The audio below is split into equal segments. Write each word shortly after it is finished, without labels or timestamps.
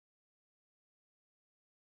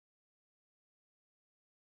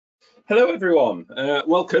Hello everyone,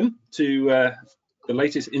 welcome to the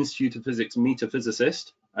latest Institute of Physics Meet a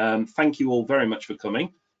Physicist. Thank you all very much for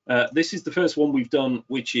coming. This is the first one we've done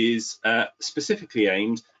which is specifically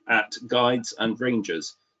aimed at guides and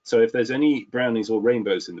rangers. So if there's any brownies or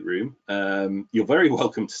rainbows in the room, you're very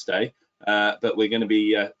welcome to stay, but we're going to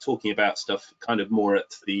be talking about stuff kind of more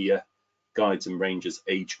at the guides and rangers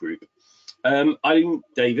age group. I'm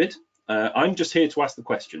David. I'm just here to ask the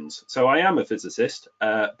questions. So I am a physicist,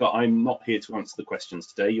 but I'm not here to answer the questions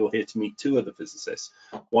today. You're here to meet two other physicists.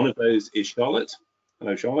 One of those is Charlotte.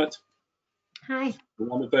 Hello, Charlotte. Hi.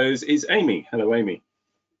 One of those is Amy. Hello, Amy.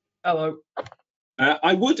 Hello.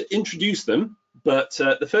 I would introduce them, but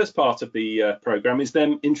the first part of the program is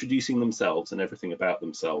them introducing themselves and everything about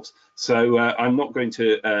themselves. So I'm not going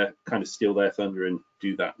to kind of steal their thunder and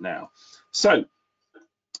do that now. So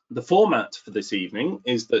the format for this evening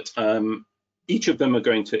is that each of them are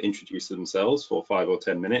going to introduce themselves for 5 or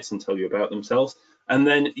 10 minutes and tell you about themselves, and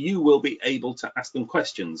then you will be able to ask them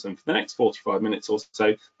questions, and for the next 45 minutes or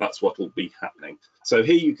so, that's what will be happening. So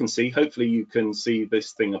here you can see, hopefully you can see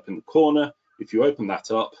this thing up in the corner. If you open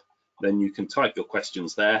that up, then you can type your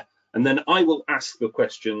questions there, and then I will ask the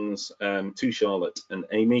questions to Charlotte and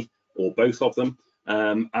Amy, or both of them,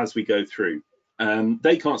 as we go through.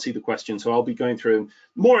 They can't see the question, so I'll be going through them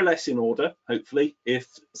more or less in order, hopefully. If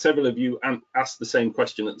several of you ask the same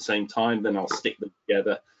question at the same time, then I'll stick them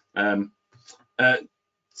together.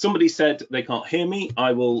 Somebody said they can't hear me.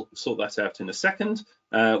 I will sort that out in a second.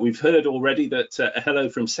 We've heard already that a hello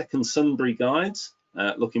from Second Sunbury Guides.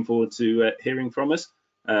 Looking forward to hearing from us.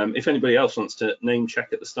 If anybody else wants to name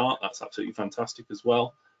check at the start, that's absolutely fantastic as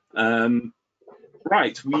well.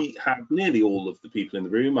 Right, we have nearly all of the people in the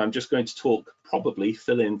room. I'm just going to probably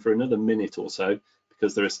fill in for another minute or so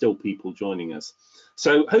because there are still people joining us.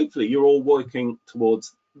 So hopefully you're all working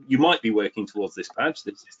towards, you might be working towards this badge.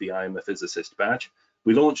 This is the I Am a Physicist badge.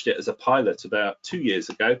 We launched it as a pilot about 2 years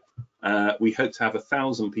ago. We hope to have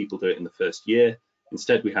 1,000 people do it in the first year.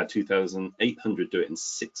 Instead, we had 2,800 do it in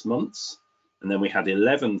 6 months. And then we had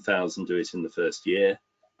 11,000 do it in the first year.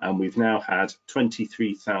 And we've now had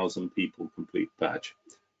 23,000 people complete the badge,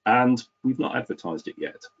 and we've not advertised it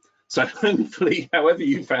yet. So hopefully, however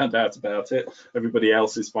you found out about it, everybody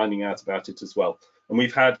else is finding out about it as well. And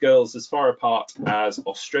we've had girls as far apart as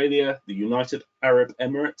Australia, the United Arab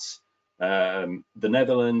Emirates, the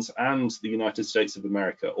Netherlands, and the United States of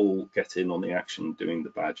America all get in on the action doing the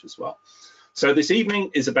badge as well. So this evening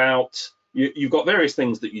is about, you've got various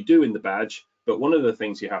things that you do in the badge, but one of the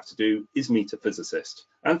things you have to do is meet a physicist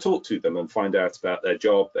and talk to them and find out about their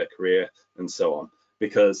job, their career, and so on,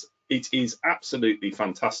 because it is absolutely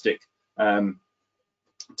fantastic to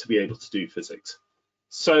be able to do physics.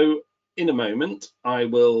 So in a moment, I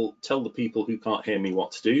will tell the people who can't hear me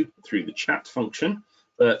what to do through the chat function,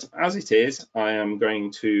 but as it is, I am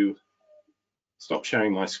going to stop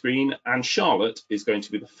sharing my screen, and Charlotte is going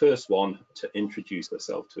to be the first one to introduce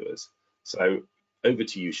herself to us. So over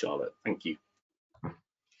to you, Charlotte. Thank you.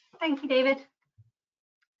 Thank you, David.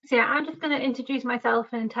 So yeah, I'm just going to introduce myself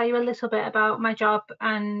and tell you a little bit about my job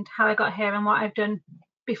and how I got here and what I've done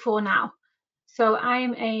before now. So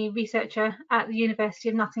I'm a researcher at the University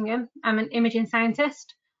of Nottingham. I'm an imaging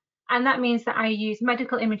scientist, and that means that I use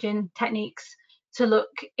medical imaging techniques to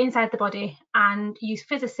look inside the body and use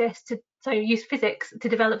physics to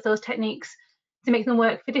develop those techniques to make them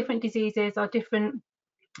work for different diseases or different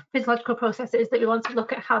physiological processes that we want to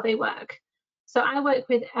look at how they work. So I work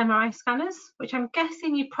with MRI scanners, which I'm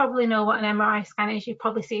guessing you probably know what an MRI scan is. You've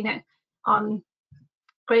probably seen it on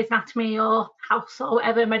Grey's Anatomy or House or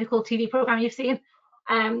whatever medical TV program you've seen.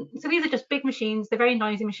 So these are just big machines. They're very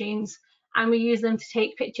noisy machines, and we use them to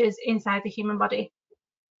take pictures inside the human body.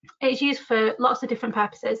 It's used for lots of different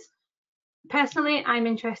purposes. Personally, I'm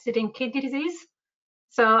interested in kidney disease.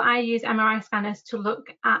 So I use MRI scanners to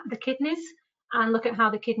look at the kidneys and look at how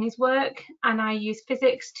the kidneys work, and I use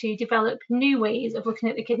physics to develop new ways of looking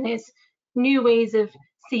at the kidneys, new ways of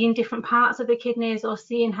seeing different parts of the kidneys or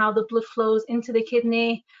seeing how the blood flows into the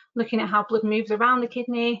kidney, looking at how blood moves around the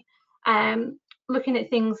kidney, looking at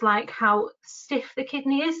things like how stiff the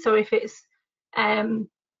kidney is. So if it's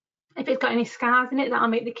got any scars in it, that'll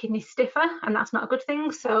make the kidney stiffer, and that's not a good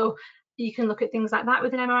thing. So you can look at things like that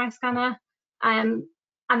with an MRI scanner.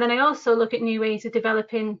 And then I also look at new ways of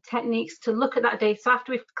developing techniques to look at that data. So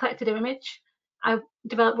after we've collected an image, I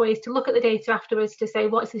develop ways to look at the data afterwards to say,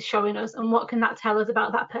 what is this showing us and what can that tell us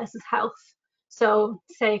about that person's health? So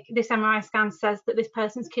say this MRI scan says that this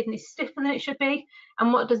person's kidney is stiffer than it should be.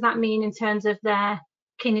 And what does that mean in terms of their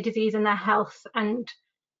kidney disease and their health and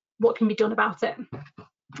what can be done about it?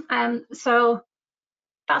 So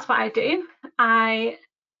that's what I do. I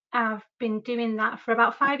I've been doing that for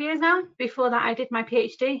about 5 years now. Before that, I did my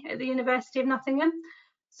PhD at the University of Nottingham.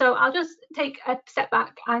 So I'll just take a step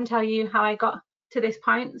back and tell you how I got to this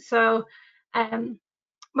point. So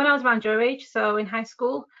when I was around your age, so in high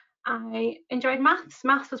school, I enjoyed maths.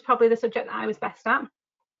 Maths was probably the subject that I was best at,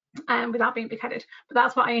 without being big-headed, but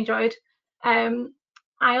that's what I enjoyed.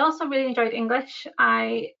 I also really enjoyed English.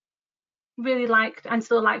 I really liked and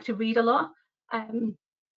still like to read a lot.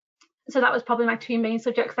 So that was probably my two main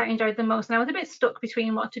subjects that I enjoyed the most, and I was a bit stuck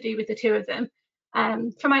between what to do with the two of them.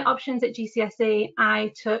 For my options at GCSE,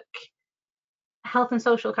 I took health and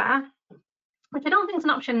social care, which I don't think is an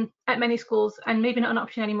option at many schools, and maybe not an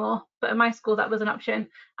option anymore, but at my school that was an option.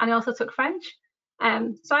 And I also took French.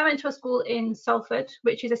 So I went to a school in Salford,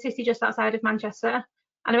 which is a city just outside of Manchester,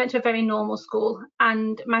 and I went to a very normal school,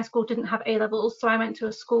 and my school didn't have A levels, so I went to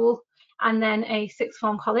a school and then a sixth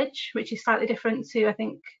form college, which is slightly different to, I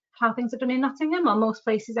think, how things are done in Nottingham, or most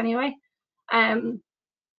places anyway. So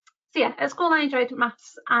yeah, at school I enjoyed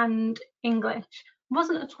maths and English.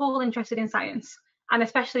 Wasn't at all interested in science, and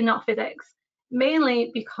especially not physics,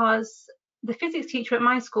 mainly because the physics teacher at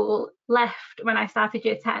my school left when I started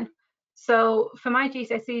year 10. So for my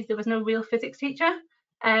GCSEs, there was no real physics teacher.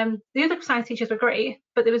 The other science teachers were great,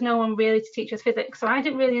 but there was no one really to teach us physics. So I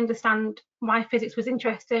didn't really understand why physics was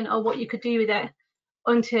interesting or what you could do with it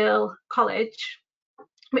until college,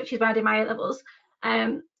 which is where I did my A levels.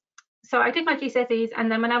 So I did my GCSEs,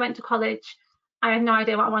 and then when I went to college, I had no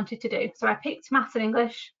idea what I wanted to do. So I picked maths and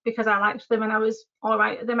English because I liked them and I was all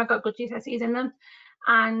right at them. I got good GCSEs in them.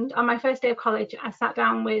 And on my first day of college, I sat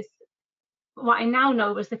down with what I now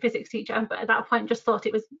know was the physics teacher, but at that point just thought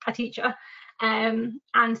it was a teacher, and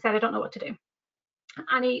said, I don't know what to do.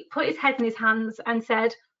 And he put his head in his hands and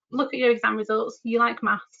said, look at your exam results, you like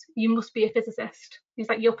maths, you must be a physicist. He's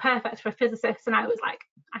like, you're perfect for a physicist. And I was like,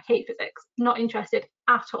 I hate physics, not interested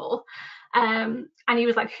at all. And he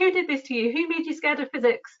was like, who did this to you? Who made you scared of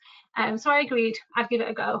physics? So I agreed I'd give it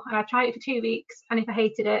a go, and I'd try it for 2 weeks, and if I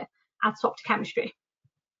hated it, I'd swap to chemistry.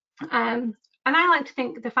 And I like to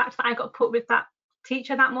think the fact that I got put with that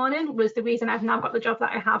teacher that morning was the reason I've now got the job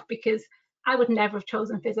that I have, because I would never have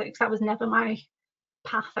chosen physics. That was never my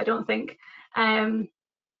path, I don't think. So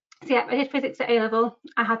yeah, I did physics at A level.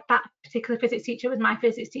 I had that particular physics teacher was my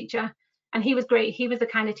physics teacher, and he was great. He was the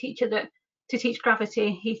kind of teacher that, to teach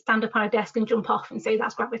gravity, he'd stand up on a desk and jump off and say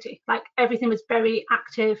that's gravity. Like, everything was very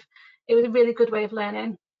active. It was a really good way of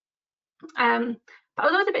learning. But I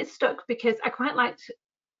was always a bit stuck because I quite liked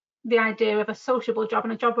the idea of a sociable job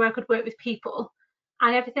and a job where I could work with people.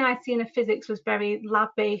 And everything I'd seen of physics was very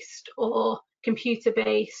lab-based or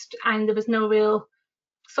computer-based, and there was no real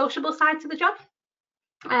sociable side to the job.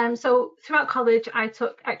 So throughout college, I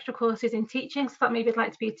took extra courses in teaching, so I thought maybe I'd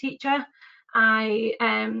like to be a teacher. I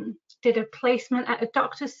did a placement at a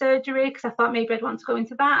doctor's surgery because I thought maybe I'd want to go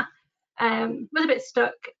into that. Was a bit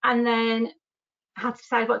stuck, and then had to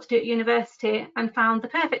decide what to do at university, and found the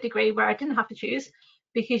perfect degree where I didn't have to choose,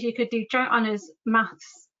 because you could do joint honours,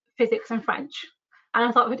 maths, physics and French. And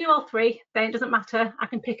I thought, if I do all three, then it doesn't matter, I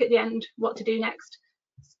can pick at the end what to do next.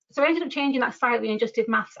 So I ended up changing that slightly and just did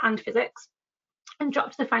maths and physics, and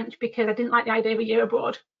dropped the French because I didn't like the idea of a year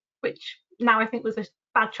abroad, which now I think was a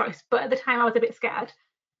bad choice, but at the time I was a bit scared.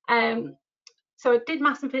 So I did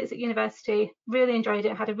maths and physics at university, really enjoyed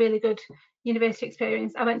it, had a really good university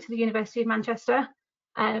experience. I went to the University of Manchester,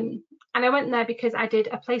 and I went there because I did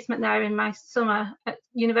a placement there in my summer at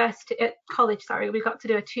college. We got to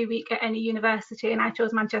do a 2-week at any university, and I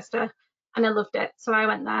chose Manchester, and I loved it, so I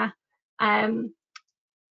went there.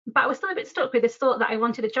 But I was still a bit stuck with this thought that I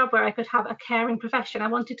wanted a job where I could have a caring profession. I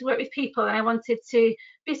wanted to work with people, and I wanted to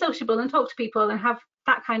be sociable and talk to people and have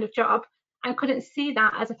that kind of job, and couldn't see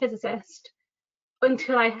that as a physicist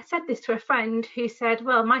until I said this to a friend who said,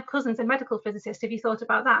 well, my cousin's a medical physicist, have you thought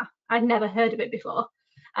about that? I'd never heard of it before.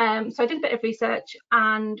 So I did a bit of research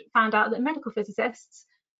and found out that medical physicists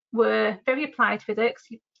were very applied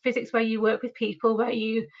physics where you work with people, where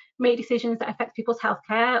you make decisions that affect people's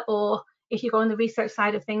healthcare, or if you go on the research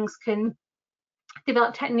side of things, can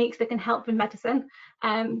develop techniques that can help with medicine.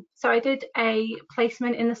 So I did a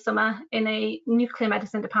placement in the summer in a nuclear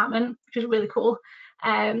medicine department, which was really cool.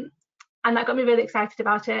 And that got me really excited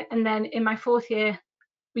about it. And then in my 4th year,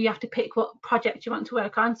 you have to pick what project you want to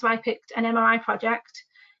work on. So I picked an MRI project,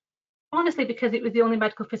 honestly, because it was the only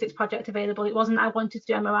medical physics project available. It wasn't I wanted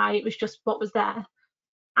to do MRI, it was just what was there.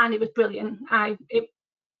 And it was brilliant. It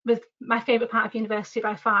was my favourite part of university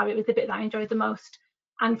by far. It was the bit that I enjoyed the most.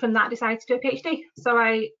 And from that, decided to do a PhD. So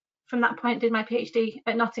I, from that point, did my PhD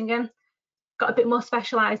at Nottingham, got a bit more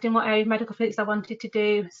specialised in what area of medical physics I wanted to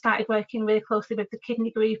do, started working really closely with the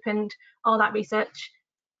kidney group and all that research.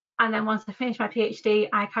 And then once I finished my PhD,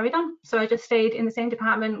 I carried on. So I just stayed in the same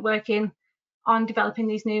department working on developing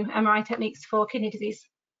these new MRI techniques for kidney disease.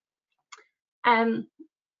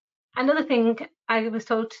 Another thing I was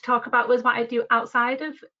told to talk about was what I do outside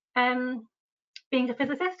of being a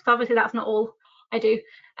physicist. Obviously, that's not all I do.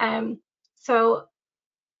 So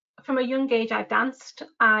from a young age, I've danced.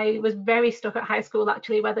 I was very stuck at high school,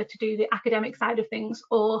 actually, whether to do the academic side of things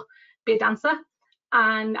or be a dancer.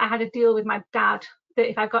 And I had a deal with my dad that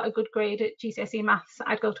if I got a good grade at GCSE maths,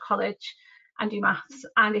 I'd go to college and do maths.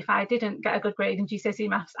 And if I didn't get a good grade in GCSE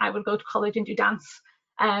maths, I would go to college and do dance.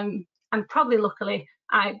 And probably luckily,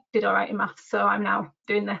 I did all right in maths, so I'm now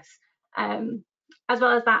doing this. As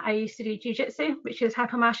well as that, I used to do jiu-jitsu, which is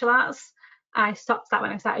hyper martial arts. I stopped that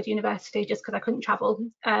when I started university just because I couldn't travel.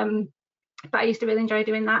 But I used to really enjoy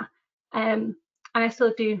doing that. And I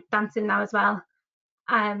still do dancing now as well.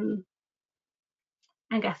 I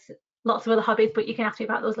guess lots of other hobbies, but you can ask me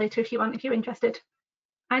about those later if you want, if you're interested.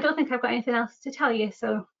 I don't think I've got anything else to tell you,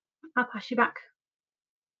 so I'll pass you back.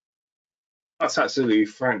 That's absolutely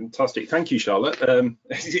fantastic. Thank you, Charlotte.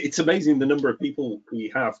 It's amazing the number of people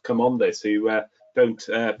we have come on this who don't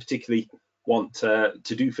particularly want to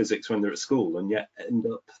do physics when they're at school and yet end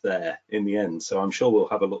up there in the end. So I'm sure we'll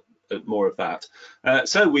have a look at more of that.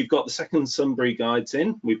 So we've got the second Sunbury guides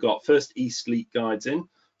in. We've got first Eastleigh guides in,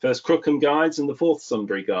 first Crookham guides, and the fourth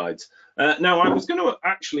Sunbury guides. Now, I was going to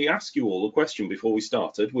actually ask you all a question before we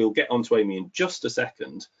started. We'll get on to Amy in just a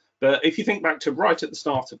second. But if you think back to right at the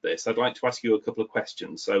start of this, I'd like to ask you a couple of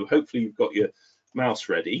questions. So hopefully you've got your mouse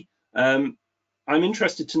ready. I'm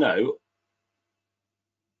interested to know,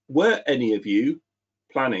 were any of you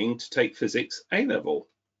planning to take physics A-level?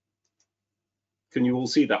 Can you all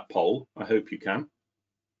see that poll? I hope you can.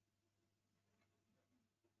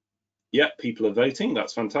 Yep, people are voting.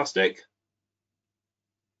 That's fantastic.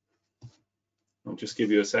 I'll just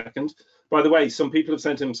give you a second. By the way, some people have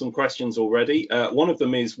sent in some questions already. One of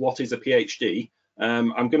them is, what is a PhD? I'm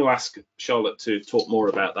going to ask Charlotte to talk more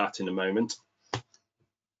about that in a moment.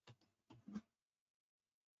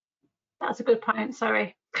 That's a good point,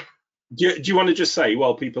 sorry. Do you want to just say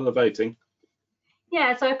while people are voting?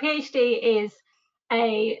 Yeah, so a PhD is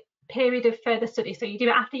a period of further study. So you do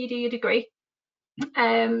it after you do your degree.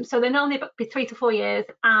 So they're normally be 3 to 4 years,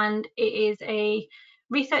 and it is a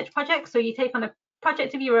research project. So you take on a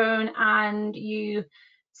project of your own and you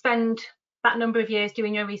spend that number of years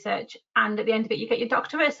doing your research, and at the end of it you get your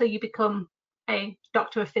doctorate, so you become a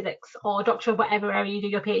doctor of physics or doctor of whatever area you do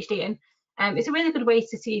your PhD in. It's a really good way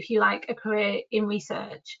to see if you like a career in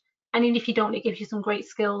research, and even if you don't, it gives you some great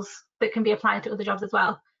skills that can be applied to other jobs as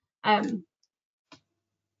well. And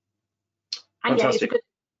yeah, it's a good,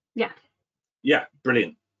 yeah,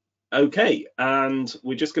 brilliant. Okay, and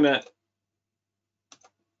we're just going to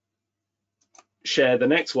share the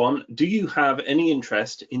next one. Do you have any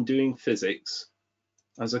interest in doing physics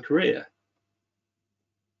as a career?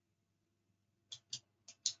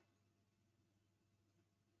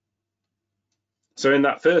 So in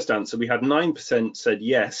that first answer, we had 9% said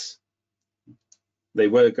yes, they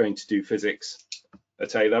were going to do physics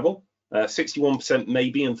at A-level, 61%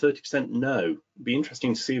 maybe, and 30% no. It'd be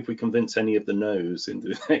interesting to see if we convince any of the no's in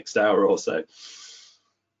the next hour or so.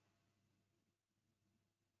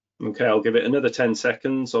 Okay, I'll give it another 10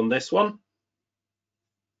 seconds on this one.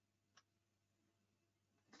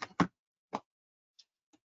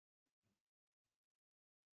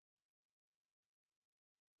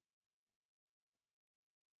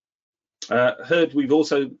 Heard we've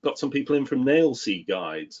also got some people in from Nailsea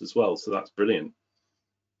guides as well, so that's brilliant.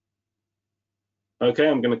 Okay,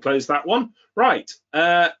 I'm going to close that one. Right,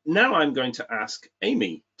 now I'm going to ask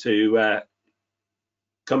Amy to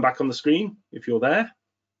come back on the screen if you're there.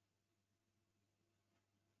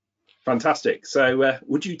 Fantastic. So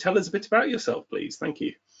would you tell us a bit about yourself, please? Thank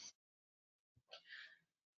you.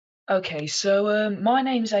 Okay, so my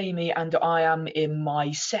name's Amy and I am in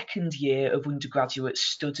my second year of undergraduate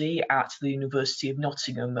study at the University of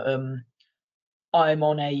Nottingham. I'm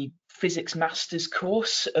on a physics master's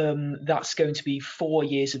course. That's going to be 4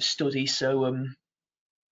 years of study, so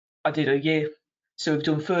I did a year. So I've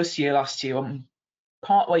done first year last year, I'm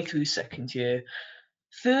partway through second year.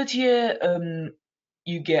 Third year,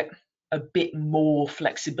 you get a bit more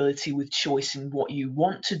flexibility with choice in what you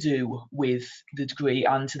want to do with the degree,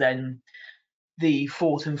 and then the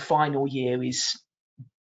fourth and final year is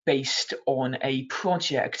based on a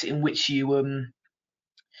project in which you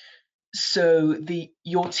so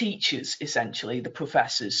your teachers, essentially the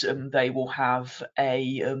professors, they will have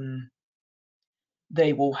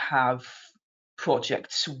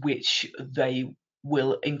projects which they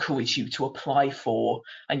will encourage you to apply for,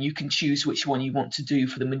 and you can choose which one you want to do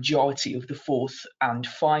for the majority of the fourth and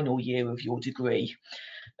final year of your degree.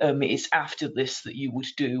 It's after this that you would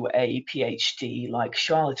do a PhD like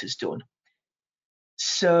Charlotte has done.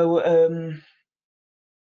 So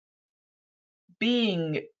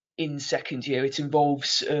being in second year, it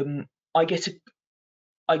involves I get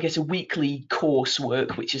a weekly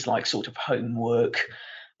coursework, which is like sort of homework,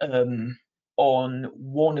 on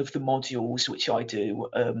one of the modules which I do.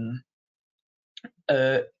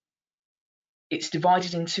 It's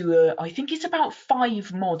divided into, I think it's about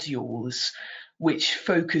 5 modules, which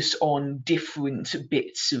focus on different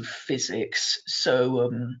bits of physics.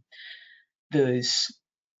 So there's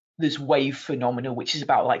wave phenomena, which is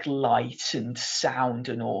about like light and sound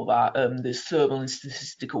and all that. There's thermal and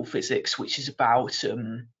statistical physics, which is about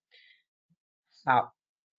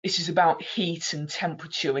heat and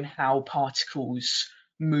temperature and how particles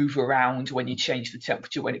move around when you change the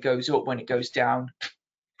temperature, when it goes up, when it goes down,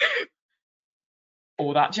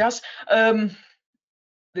 all that jazz.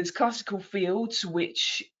 There's classical fields,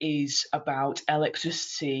 which is about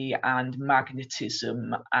electricity and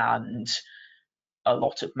magnetism and a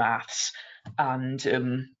lot of maths.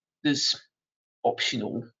 And there's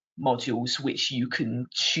optional modules which you can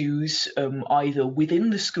choose either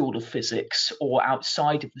within the School of Physics or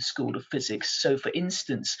outside of the School of Physics. So for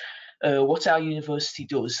instance, what our university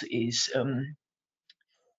does is,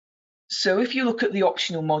 so if you look at the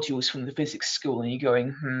optional modules from the physics school and you're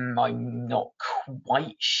going, I'm not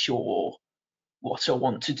quite sure what I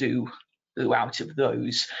want to do out of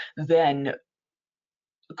those, then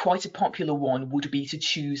quite a popular one would be to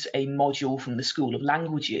choose a module from the School of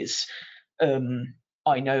Languages.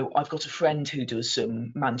 I know I've got a friend who does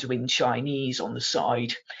some Mandarin Chinese on the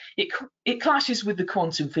side. It clashes with the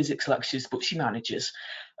quantum physics lectures, but she manages.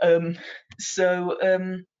 So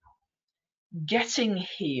getting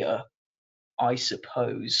here, I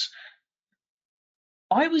suppose,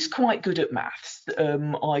 I was quite good at maths.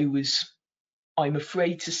 I'm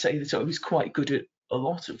afraid to say that I was quite good at a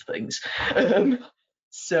lot of things.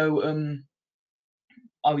 So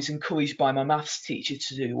I was encouraged by my maths teacher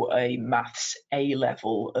to do a maths A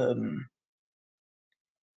level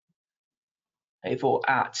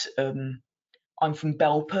at I'm from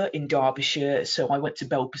Belper in Derbyshire, so I went to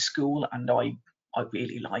Belper School and I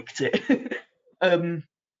really liked it.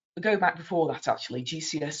 Go back before that, actually,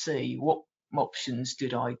 GCSE, what options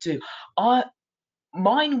did I do?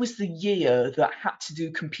 Mine was the year that had to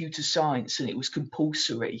do computer science and it was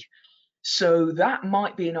compulsory. So that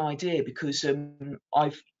might be an idea, because in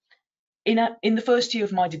the first year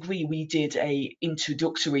of my degree, we did a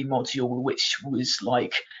introductory module, which was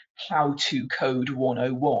like how to code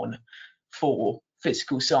 101 for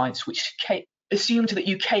physical science, which assumed that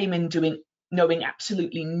you came in knowing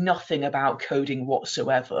absolutely nothing about coding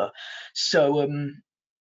whatsoever. So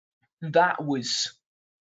that was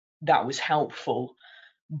helpful.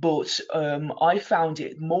 But I found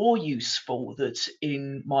it more useful that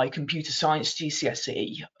in my computer science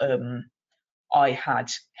GCSE, I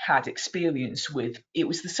had experience with, it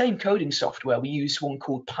was the same coding software. We used one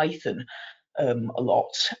called Python a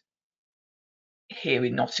lot here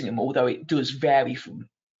in Nottingham, although it does vary from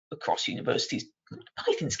across universities.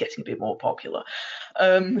 Python's getting a bit more popular.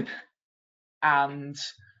 And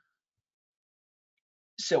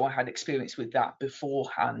so I had experience with that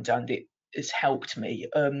beforehand, and it has helped me.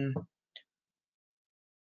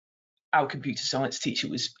 Our computer science teacher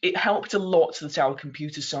it helped a lot that our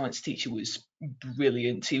computer science teacher was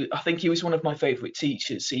brilliant. I think he was one of my favourite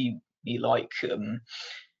teachers.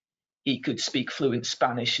 He could speak fluent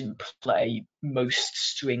Spanish and play most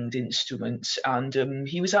stringed instruments, and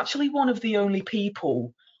he was actually one of the only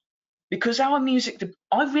people, because I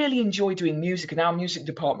really enjoy doing music, and our music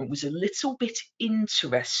department was a little bit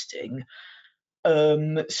interesting.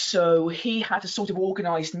 So he had a sort of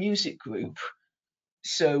organised music group.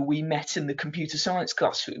 So we met in the computer science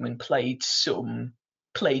classroom and played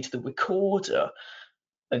the recorder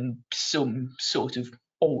and some sort of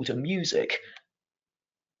older music.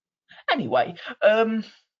 Anyway,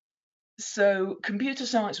 so computer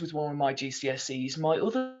science was one of my GCSEs. My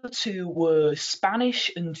other two were Spanish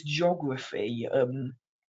and geography,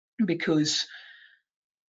 because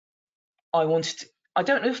I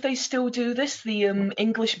don't know if they still do this, the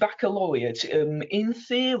English baccalaureate. In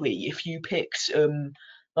theory, if you picked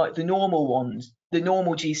like the normal ones, the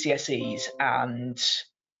normal GCSEs, and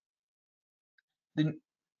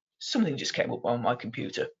something just came up on my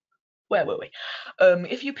computer. Where were we?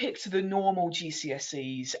 If you picked the normal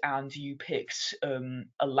GCSEs and you picked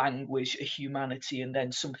a language, a humanity, and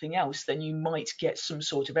then something else, then you might get some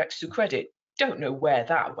sort of extra credit. Don't know where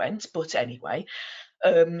that went, but anyway.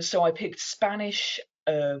 So I picked Spanish,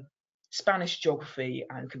 geography,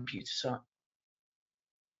 and computer science.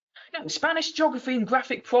 No, Spanish, geography, and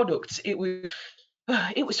graphic products. It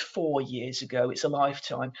was 4 years ago. It's a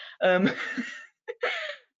lifetime. Um,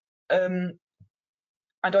 and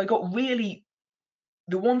I got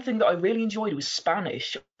the one thing that I really enjoyed was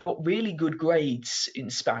Spanish. I got really good grades in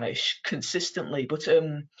Spanish consistently, but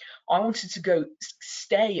I wanted to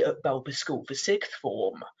stay at Belper School for sixth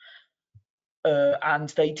form, and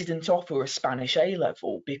they didn't offer a Spanish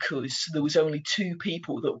A-level because there was only 2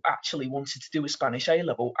 people that actually wanted to do a Spanish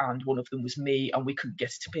A-level, and one of them was me, and we couldn't get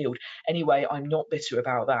it appealed. Anyway, I'm not bitter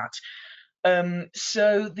about that.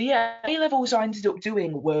 So the A-levels I ended up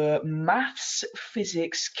doing were maths,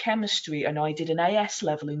 physics, chemistry, and I did an AS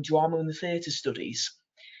level in drama and theatre studies.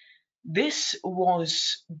 This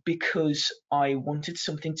was because I wanted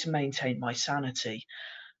something to maintain my sanity.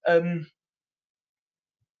 The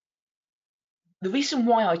reason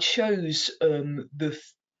why I chose the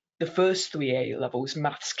first 3 A-levels,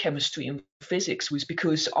 maths, chemistry, and physics, was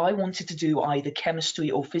because I wanted to do either chemistry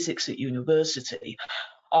or physics at university.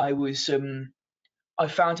 I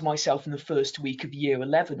found myself in the first week of year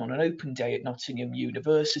 11 on an open day at Nottingham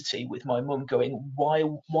University with my mum going, why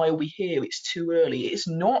are we here? It's too early. It's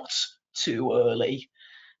not too early,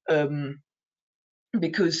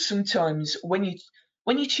 because sometimes when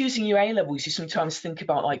you're choosing your A-levels, you sometimes think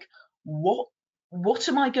about, like, what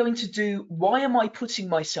am I going to do? Why am I putting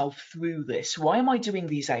myself through this? Why am I doing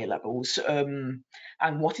these A-levels?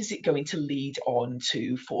 And what is it going to lead on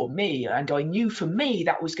to for me? And I knew for me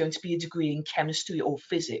that was going to be a degree in chemistry or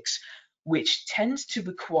physics, which tends to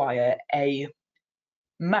require a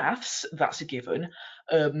maths, that's a given,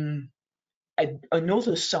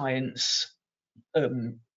 another science.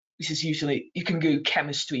 This is usually, you can go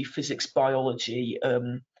chemistry, physics, biology,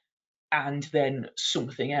 and then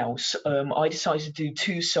something else. I decided to do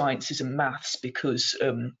 2 sciences and maths because,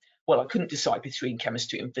 I couldn't decide between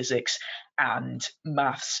chemistry and physics, and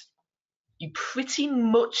maths. You pretty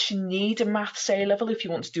much need a maths A-level if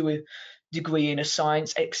you want to do a degree in a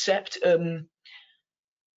science, except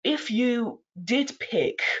if you did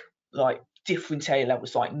pick like different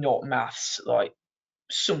A-levels, like not maths, like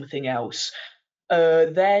something else,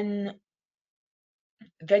 then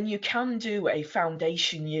you can do a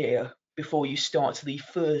foundation year before you start the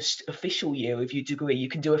first official year of your degree. You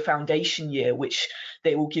can do a foundation year, which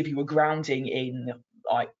they will give you a grounding in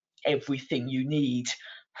like everything you need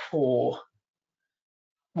for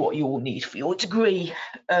what you will need for your degree.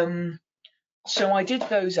 So I did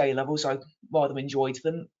those A-levels. I rather enjoyed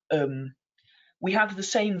them. We had the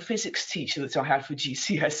same physics teacher that I had for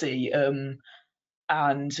GCSE,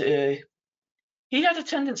 and he had a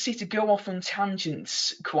tendency to go off on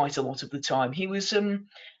tangents quite a lot of the time. He was a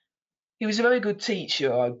very good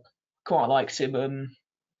teacher. I quite liked him.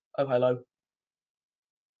 Oh, hello.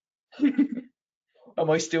 Am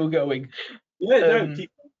I still going? Yeah, no,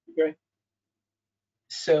 keep going.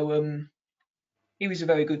 So he was a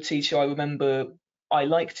very good teacher. I remember I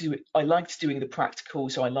liked doing the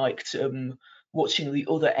practicals. I liked watching the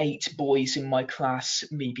other 8 boys in my class,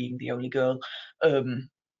 me being the only girl, I don't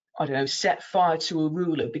know, set fire to a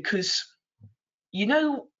ruler, because you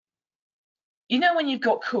know when you've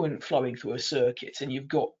got current flowing through a circuit and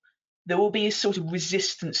there will be a sort of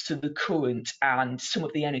resistance to the current, and some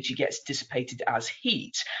of the energy gets dissipated as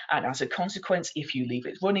heat, and as a consequence, if you leave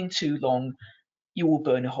it running too long, you will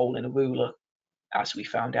burn a hole in a ruler, as we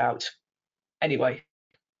found out. Anyway,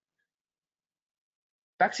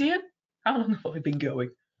 back to you. How long have I been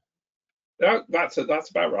going? That's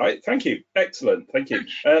about right. Thank you. Excellent. Thank you.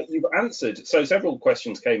 You've answered. So several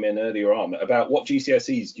questions came in earlier on about what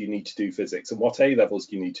GCSEs do you need to do physics and what A-levels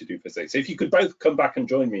do you need to do physics. If you could both come back and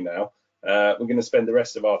join me now, we're going to spend the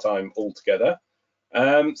rest of our time all together.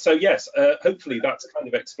 So yes, hopefully that's kind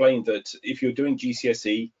of explained that if you're doing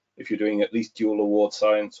GCSE, if you're doing at least dual award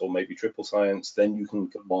science or maybe triple science, then you can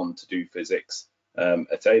go on to do physics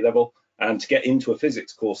at A-level. And to get into a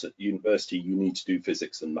physics course at university, you need to do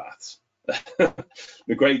physics and maths.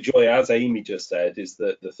 The great joy, as Amy just said, is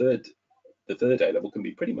that the third A-level can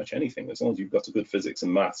be pretty much anything. As long as you've got a good physics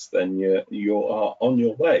and maths, then you are on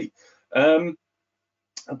your way.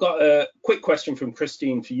 I've got a quick question from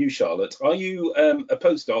Christine for you, Charlotte. Are you a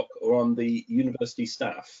postdoc or on the university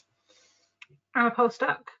staff? I'm a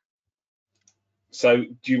postdoc. So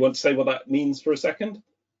do you want to say what that means for a second?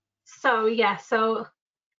 So yeah, so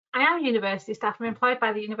I am university staff. I'm employed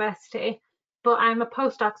by the university, but I'm a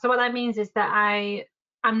postdoc. So what that means is that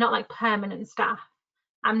I'm not like permanent staff.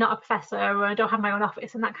 I'm not a professor, or I don't have my own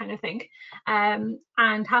office and that kind of thing. And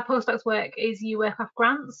how postdocs work is you work off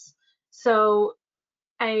grants. So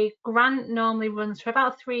a grant normally runs for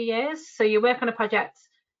about 3 years. So you work on a project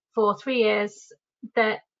for 3 years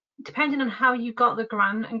that, depending on how you got the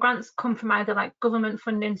grant, and grants come from either like government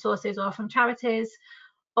funding sources or from charities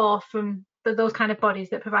or from those kind of bodies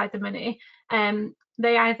that provide the money.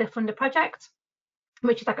 They either fund a project,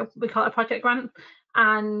 which is like we call it a project grant,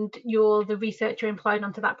 and you're the researcher employed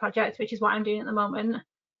onto that project, which is what I'm doing at the moment.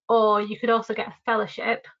 Or you could also get a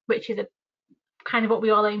fellowship, which is a kind of what we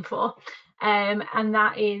all aim for, and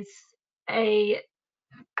that is a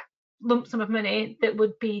lump sum of money that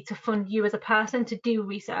would be to fund you as a person to do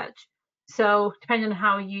research. So depending on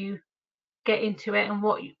how you get into it and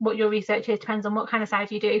what your research is, depends on what kind of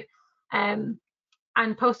side you do. And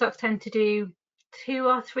postdocs tend to do 2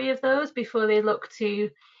 or 3 of those before they look to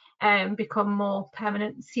become more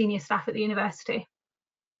permanent senior staff at the university.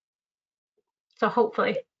 So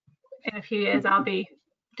hopefully in a few years I'll be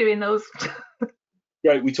doing those.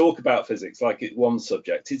 Great. We talk about physics like it's one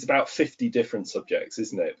subject. It's about 50 different subjects,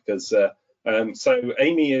 isn't it? Because so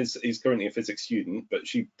Amy is currently a physics student, but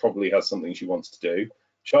she probably has something she wants to do.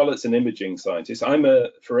 Charlotte's an imaging scientist. I'm a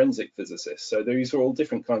forensic physicist. So these are all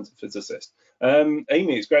different kinds of physicists. Amy,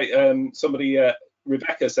 it's great.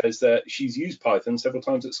 Rebecca says that she's used Python several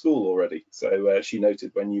times at school already. So she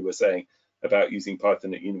noted when you were saying about using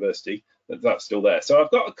Python at university that that's still there. So I've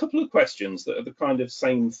got a couple of questions that are the kind of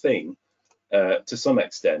same thing. To some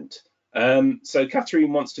extent. So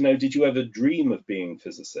Catherine wants to know, did you ever dream of being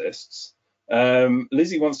physicists?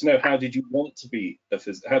 Lizzie wants to know, how did you want to be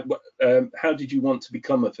how did you want to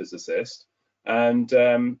become a physicist? And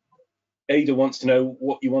Ada wants to know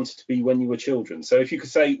what you wanted to be when you were children. So if you could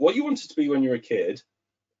say what you wanted to be when you were a kid,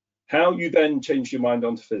 how you then changed your mind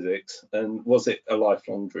onto physics, and was it a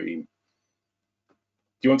lifelong dream? Do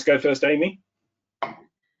you want to go first, Amy?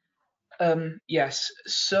 Yes.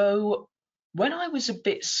 So when I was a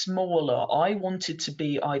bit smaller, I wanted to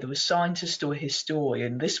be either a scientist or a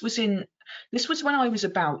historian. This was when I was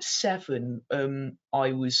about 7.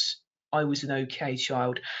 I was an okay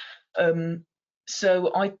child.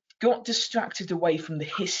 So I got distracted away from the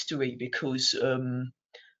history because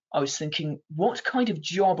I was thinking, what kind of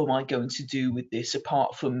job am I going to do with this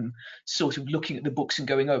apart from sort of looking at the books and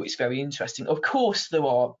going, oh, it's very interesting. Of course, there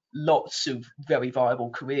are lots of very viable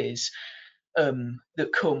careers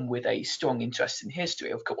that come with a strong interest in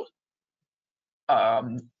history, of course.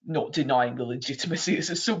 Not denying the legitimacy as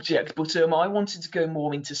a subject, but I wanted to go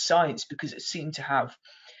more into science because it seemed to have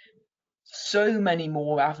so many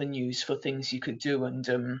more avenues for things you could do, and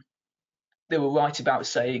they were right about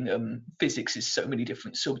saying physics is so many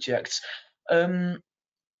different subjects. I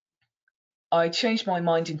changed my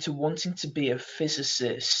mind into wanting to be a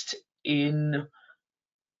physicist in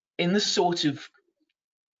the sort of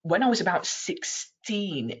when I was about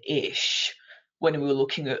 16-ish, when we were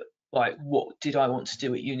looking at like what did I want to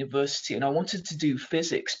do at university, and I wanted to do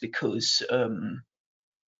physics because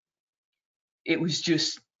it was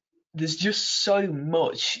there's just so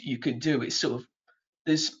much you could do. It's sort of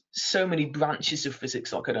there's so many branches of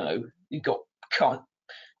physics. Like I don't know, you got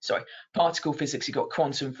particle physics, you got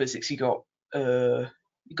quantum physics, you got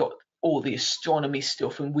all the astronomy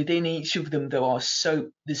stuff, and within each of them there's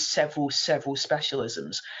several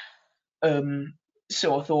specialisms.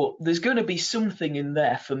 So I thought there's going to be something in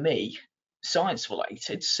there for me, science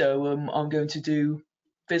related. So I'm going to do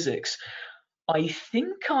physics. I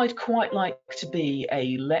think I'd quite like to be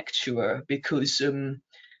a lecturer because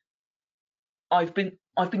I've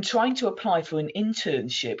been trying to apply for an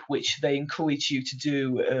internship, which they encourage you to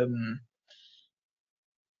do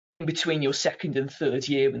between your 2nd and 3rd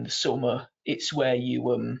year in the summer. It's where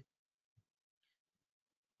you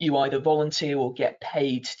either volunteer or get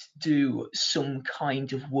paid to do some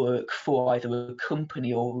kind of work for either a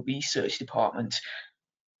company or a research department,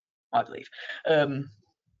 I believe.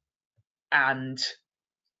 And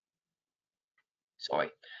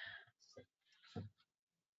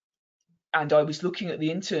I was looking at the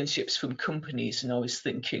internships from companies, and I was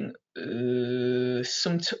thinking,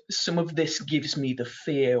 some of this gives me the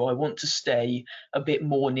fear. I want to stay a bit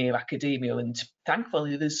more near academia, and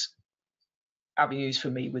thankfully there's avenues for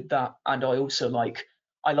me with that. And I also like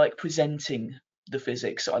presenting the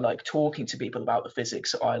physics. I like talking to people about the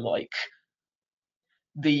physics. I like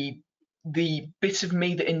the bit of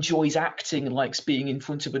me that enjoys acting and likes being in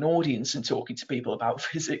front of an audience and talking to people about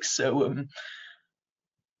physics. So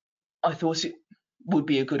I thought it would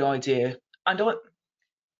be a good idea, and it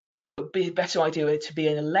would be a better idea to be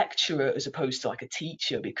a lecturer as opposed to like a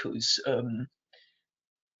teacher, because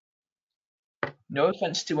no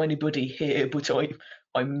offense to anybody here, but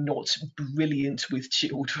I'm not brilliant with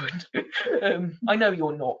children. I know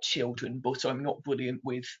you're not children, but I'm not brilliant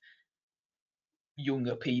with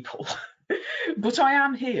younger people. But I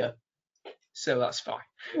am here, so that's fine.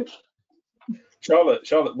 Charlotte,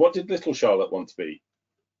 what did little Charlotte want to be?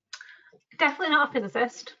 Definitely not a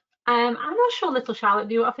physicist. I'm not sure little Charlotte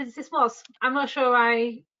knew what a physicist was. I'm not sure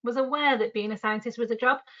I was aware that being a scientist was a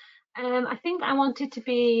job. I think I wanted to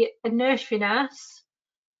be a nursery nurse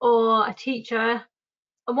or a teacher.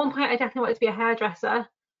 At one point, I definitely wanted to be a hairdresser.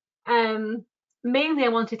 Mainly, I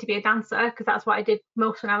wanted to be a dancer because that's what I did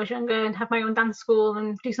most when I was younger, and have my own dance school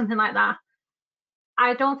and do something like that.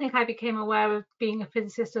 I don't think I became aware of being a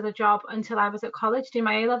physicist as a job until I was at college doing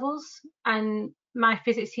my A-levels, and my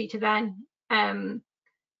physics teacher then,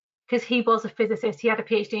 because he was a physicist, he had a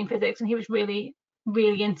PhD in physics, and he was really,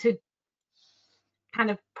 really into kind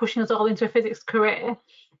of pushing us all into a physics career.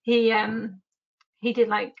 He did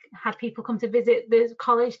had people come to visit the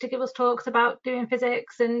college to give us talks about doing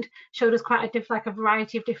physics, and showed us quite a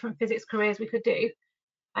variety of different physics careers we could do.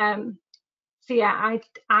 So yeah,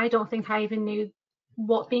 I don't think I even knew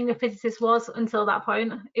what being a physicist was until that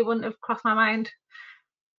point. It wouldn't have crossed my mind.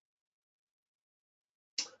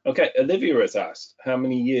 Okay, Olivia has asked how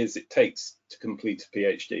many years it takes to complete a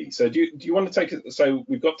PhD. So do you want to take it? So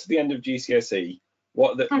we've got to the end of GCSE.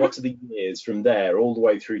 What are the years from there all the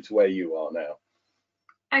way through to where you are now?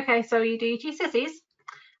 Okay, so you do your GCSEs,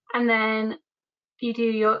 and then you do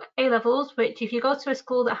your A-levels, which if you go to a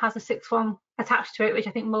school that has a sixth form attached to it, which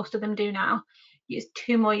I think most of them do now, it's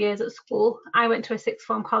 2 more years at school. I went to a sixth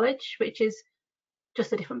form college, which is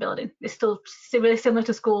just a different building. It's still really similar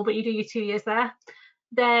to school, but you do your 2 years there.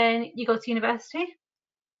 Then you go to university.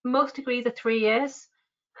 Most degrees are 3 years,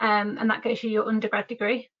 and that gets you your undergrad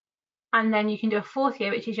degree. And then you can do a 4th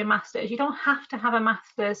year, which is your master's. You don't have to have a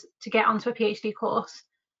master's to get onto a PhD course,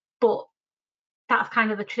 but that's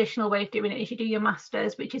kind of the traditional way of doing it, is you do your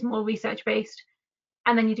master's, which is more research based,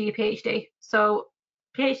 and then you do your PhD. So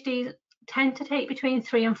PhDs tend to take between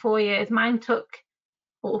 3 and 4 years. Mine took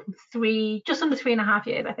just under 3.5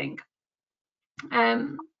 years, I think.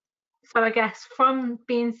 So I guess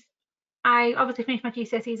I obviously finished my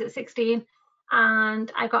GCSEs at 16,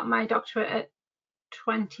 and I got my doctorate at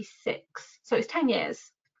 26. So it's 10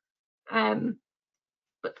 years.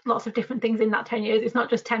 But lots of different things in that 10 years. It's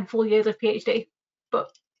not just 10 full years of PhD,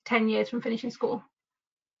 but 10 years from finishing school.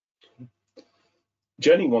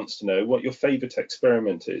 Jenny wants to know what your favourite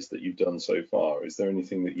experiment is that you've done so far. Is there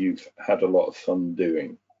anything that you've had a lot of fun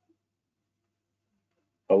doing?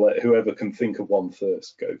 I'll let whoever can think of one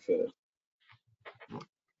first go first.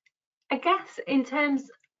 I guess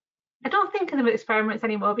I don't think of them as experiments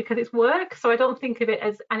anymore because it's work, so I don't think of it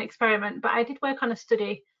as an experiment, but I did work on a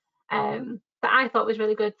study that I thought was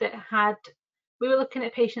really good we were looking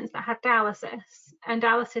at patients that had dialysis, and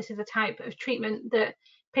dialysis is a type of treatment that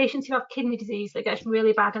patients who have kidney disease that gets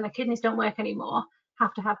really bad and their kidneys don't work anymore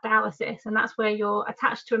have to have dialysis, and that's where you're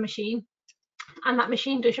attached to a machine, and that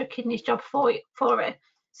machine does your kidney's job for it.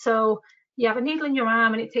 So you have a needle in your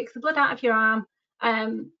arm, and it takes the blood out of your arm,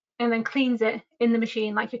 and then cleans it in the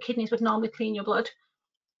machine like your kidneys would normally clean your blood.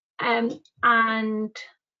 And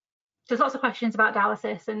there's lots of questions about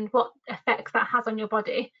dialysis and what effects that has on your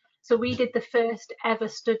body. So we did the first ever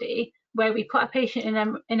study where we put a patient in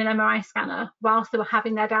an MRI scanner whilst they were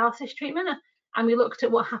having their dialysis treatment, and we looked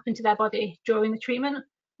at what happened to their body during the treatment,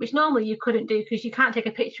 which normally you couldn't do because you can't take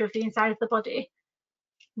a picture of the inside of the body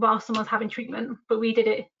while someone's having treatment, but we did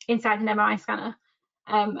it inside an MRI scanner,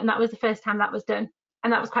 and that was the first time that was done,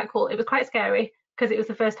 and that was quite cool. It was quite scary because it was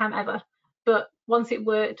the first time ever, but once it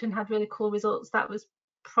worked and had really cool results, that was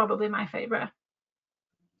probably my favourite.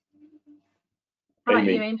 How about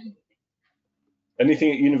you, Amy?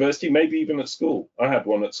 Anything at university, maybe even at school? I had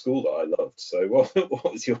one at school that I loved. So what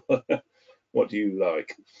was what do you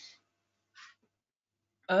like?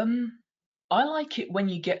 I like it when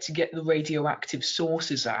you get the radioactive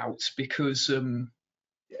sources out because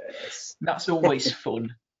yes, that's always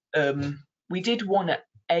fun. We did one at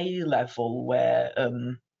A level where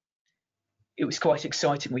it was quite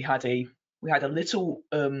exciting. We had a little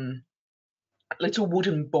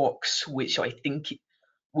wooden box, which I think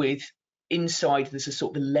with inside there's a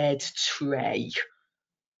sort of lead tray.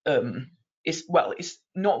 It's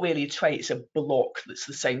not really a tray, it's a block that's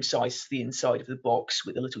the same size as the inside of the box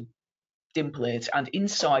with a little dimple in it, and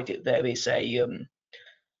inside it there is a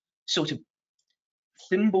sort of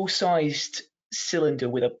thimble-sized cylinder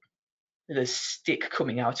with a stick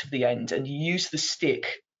coming out of the end, and you use the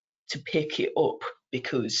stick to pick it up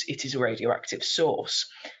because it is a radioactive source,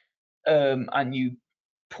 and you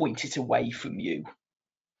point it away from you,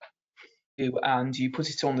 and you put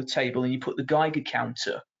it on the table, and you put the Geiger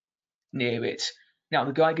counter near it. Now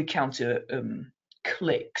the Geiger counter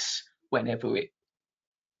clicks whenever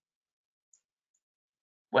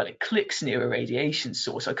well, it clicks near a radiation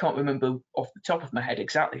source. I can't remember off the top of my head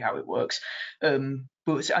exactly how it works,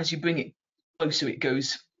 but as you bring it closer, it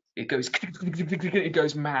goes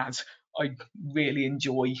mad. I really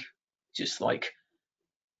enjoy just like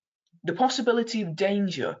the possibility of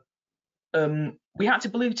danger. We had to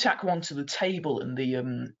blue tack one to the table in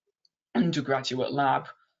the undergraduate lab.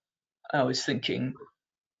 I was thinking,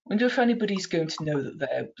 wonder if anybody's going to know that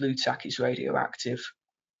their blue tack is radioactive.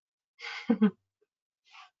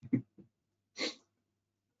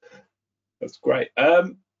 That's great.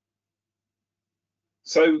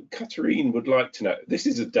 So Catherine would like to know, this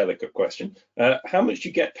is a delicate question, how much do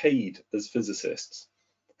you get paid as physicists?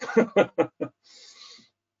 So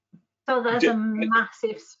there's a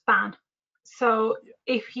massive span. So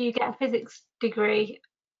if you get a physics degree,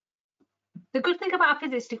 the good thing about a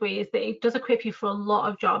physics degree is that it does equip you for a lot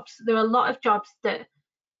of jobs. There are a lot of jobs that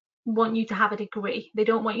want you to have a degree. They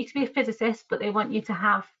don't want you to be a physicist, but they want you to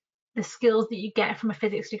have the skills that you get from a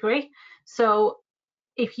physics degree. So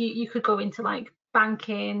if you could go into like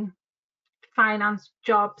banking, finance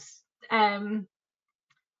jobs,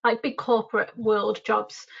 like big corporate world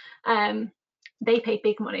jobs, they pay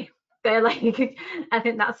big money. They're like, I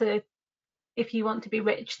think that's if you want to be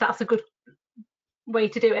rich, that's a good way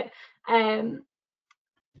to do it. I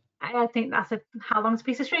think that's how long's a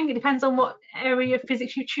piece of string. It depends on what area of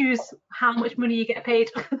physics you choose, how much money you get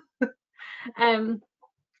paid. I'd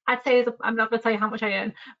say I'm not going to tell you how much I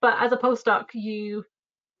earn, but as a postdoc,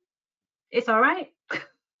 it's all right.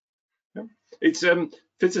 It's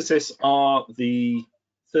physicists are the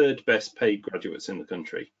third best paid graduates in the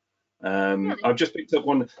country. Really? I've just picked up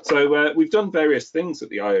one. So we've done various things at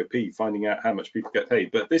the IOP, finding out how much people get paid.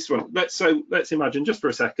 But this one, let's imagine just for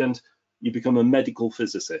a second, you become a medical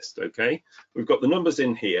physicist. Okay, we've got the numbers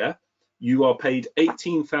in here. You are paid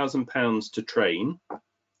 £18,000 to train.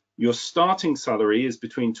 Your starting salary is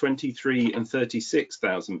between £23,000 and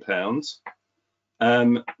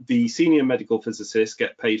 £36,000. The senior medical physicists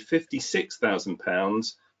get paid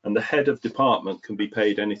 £56,000, and the head of department can be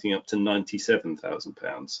paid anything up to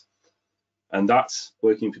 £97,000. And that's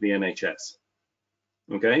working for the NHS.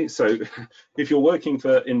 Okay, so if you're working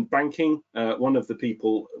in banking, one of the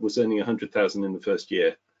people was earning 100,000 in the first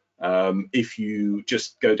year. If you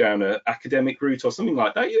just go down an academic route or something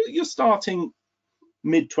like that, you're starting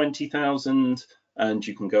mid 20,000, and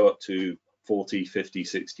you can go up to 40, 50,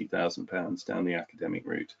 60,000 pounds down the academic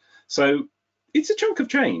route. So it's a chunk of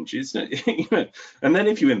change, isn't it? And then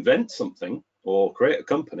if you invent something or create a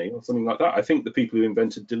company or something like that, I think the people who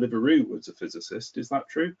invented Deliveroo was a physicist. Is that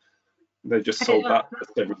true? They just sold that.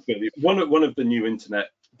 One of the new internet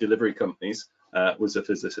delivery companies was a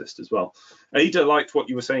physicist as well. Ada liked what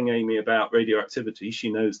you were saying, Amy, about radioactivity.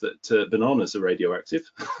 She knows that bananas are radioactive.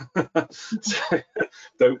 So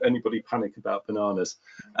don't anybody panic about bananas.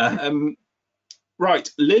 Right,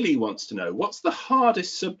 Lily wants to know, what's the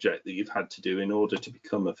hardest subject that you've had to do in order to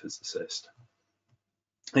become a physicist?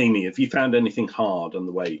 Amy, have you found anything hard on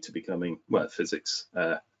the way to becoming, well, a physics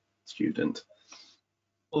student?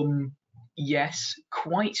 Yes,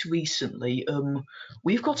 quite recently.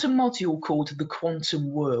 We've got a module called the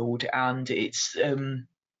Quantum World, and it's in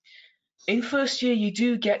first year you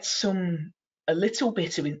do get a little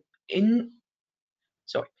bit of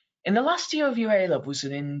in the last year of your A levels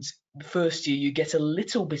and in the first year you get a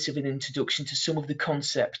little bit of an introduction to some of the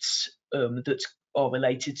concepts that are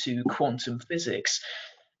related to quantum physics,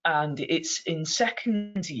 and it's in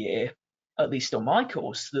second year, at least on my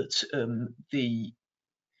course, that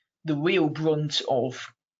the real brunt of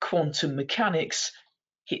quantum mechanics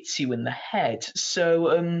hits you in the head.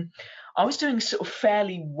 So I was doing sort of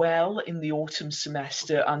fairly well in the autumn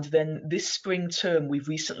semester, and then this spring term we've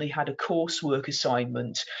recently had a coursework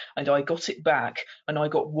assignment, and I got it back, and I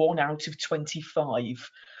got 1 out of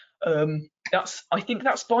 25. I think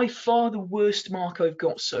that's by far the worst mark I've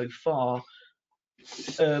got so far.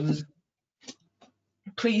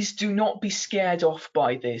 Please do not be scared off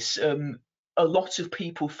by this. A lot of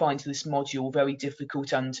people find this module very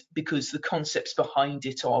difficult, and because the concepts behind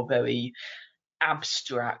it are very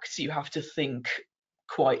abstract, you have to think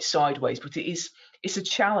quite sideways. But it's a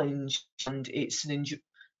challenge, and it's an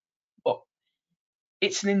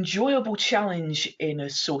enjoyable challenge in a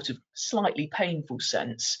sort of slightly painful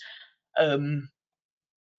sense. And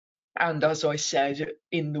as I said,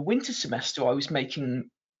 in the winter semester, I was making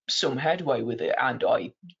some headway with it, and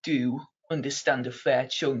I do understand a fair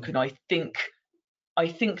chunk. And I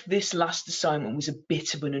think this last assignment was a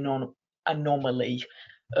bit of an anomaly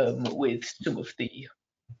with some of the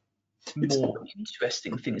more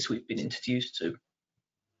interesting things we've been introduced to.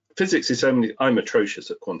 physics is so many. I'm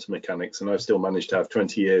atrocious at quantum mechanics, and I've still managed to have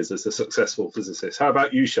 20 years as a successful physicist. How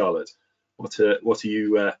about you, Charlotte? What do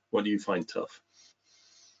you find tough?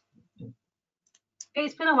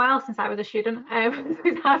 It's been a while since I was a student.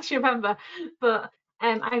 It's hard to remember, but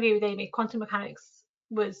I agree with Amy. Quantum mechanics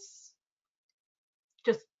was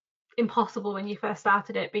just impossible when you first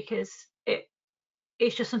started it, because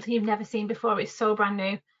it's just something you've never seen before. It's so brand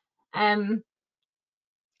new.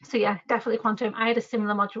 So yeah, definitely quantum. I had a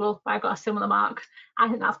similar module where I got a similar mark. I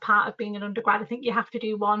think that's part of being an undergrad. I think you have to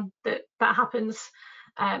do one that happens,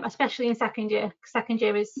 especially in second year. Second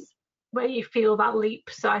year is where you feel that leap.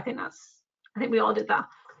 So I think we all did that.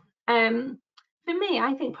 For me,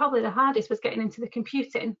 I think probably the hardest was getting into the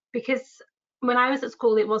computing, because when I was at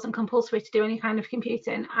school, it wasn't compulsory to do any kind of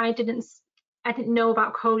computing. I didn't know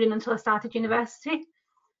about coding until I started university.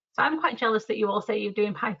 So I'm quite jealous that you all say you're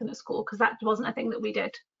doing Python at school, because that wasn't a thing that we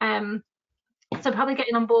did. So probably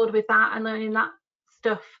getting on board with that and learning that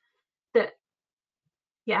stuff, that,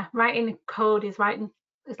 yeah, writing code is like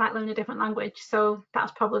learning a different language. So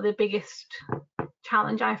that's probably the biggest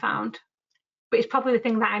challenge I found. But it's probably the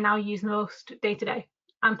thing that I now use most day to day,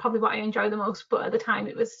 and probably what I enjoy the most. But at the time,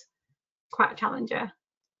 it was quite a challenge. Yeah.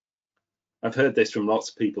 I've heard this from lots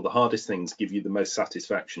of people. The hardest things give you the most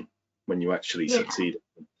satisfaction when you actually succeed.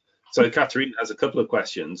 So Catherine has a couple of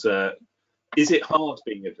questions. Is it hard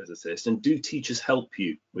being a physicist, and do teachers help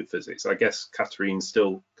you with physics? I guess Catherine's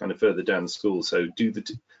still kind of further down the school. So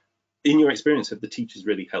in your experience, have the teachers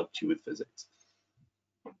really helped you with physics?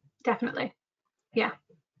 Definitely. Yeah.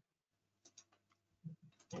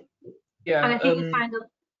 Yeah. And I think you find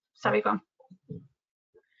sorry, go on.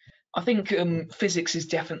 I think physics is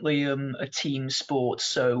definitely a team sport.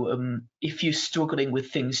 So if you're struggling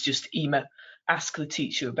with things, just ask the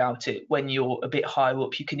teacher about it. When you're a bit higher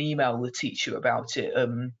up, you can email the teacher about it.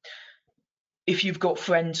 If you've got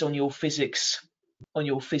friends in your physics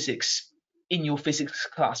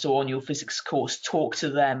class or on your physics course, talk to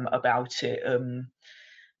them about it.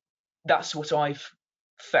 That's what I've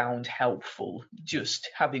found helpful. Just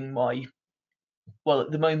having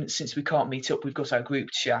at the moment, since we can't meet up, we've got our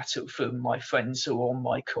group chat from my friends who are on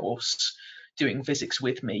my course doing physics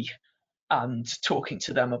with me, and talking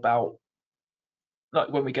to them about, like,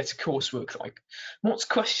 when we get to coursework, like, what's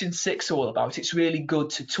question 6 all about? It's really good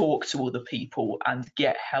to talk to other people and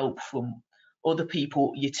get help from other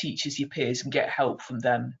people, your teachers, your peers, and get help from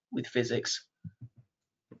them with physics.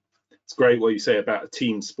 It's great what you say about a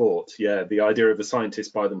team sport. Yeah, the idea of a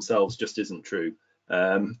scientist by themselves just isn't true.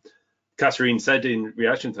 Catherine said in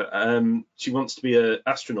reaction to she wants to be an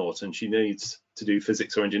astronaut and she needs to do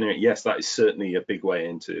physics or engineering. Yes, that is certainly a big way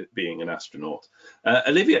into being an astronaut.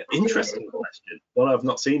 Olivia, interesting question, one I've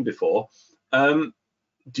not seen before. Do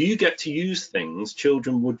you get to use things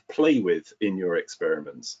children would play with in your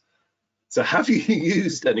experiments? So have you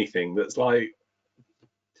used anything that's like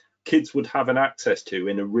kids would have an access to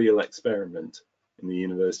in a real experiment in the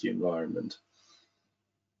university environment?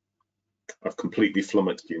 I've completely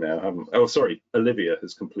flummoxed you now, haven't I? Oh, sorry, Olivia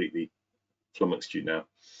has completely flummoxed you now.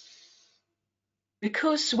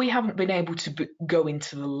 Because we haven't been able to go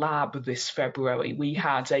into the lab this February, we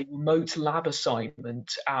had a remote lab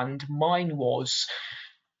assignment, and mine was,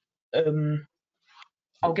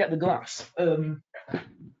 I'll get the glass.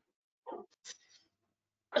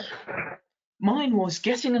 Mine was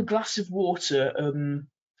getting a glass of water,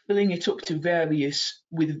 filling it up to various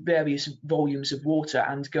volumes of water,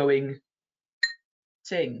 and going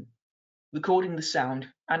ting, recording the sound,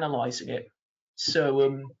 analysing it.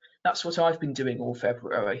 So that's what I've been doing all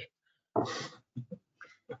February.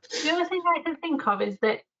 The only thing I can think of is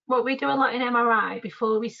that what we do a lot in MRI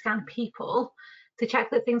before we scan people to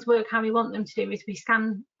check that things work how we want them to do is we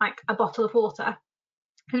scan like a bottle of water.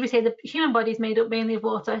 Because we say the human body is made up mainly of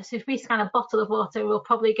water. So if we scan a bottle of water, we'll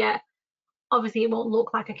probably get, obviously it won't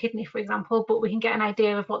look like a kidney, for example, but we can get an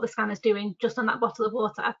idea of what the scanner's doing just on that bottle of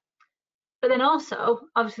water. But then also,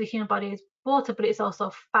 obviously the human body is water, but it's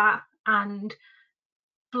also fat and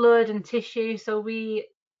blood and tissue. So we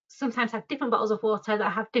sometimes have different bottles of water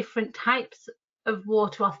that have different types of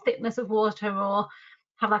water or thickness of water, or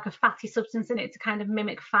have like a fatty substance in it to kind of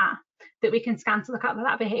mimic fat, that we can scan to look at how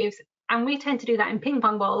that behaves. And we tend to do that in ping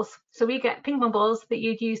pong balls. So we get ping pong balls that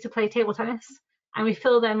you'd use to play table tennis, and we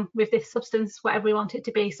fill them with this substance, whatever we want it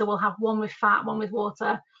to be. So we'll have one with fat, one with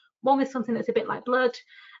water, one with something that's a bit like blood,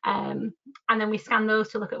 and then we scan those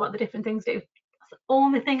to look at what the different things do. That's the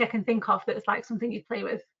only thing I can think of that's like something you'd play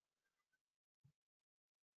with.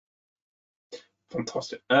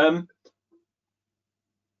 Fantastic.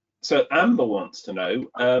 So Amber wants to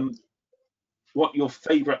know what your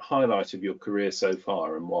favourite highlight of your career so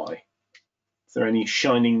far and why. Is there any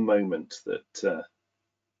shining moment that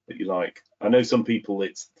that you like? I know some people,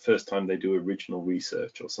 it's the first time they do original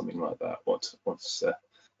research or something like that. What's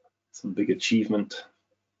some big achievement?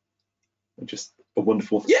 Or just a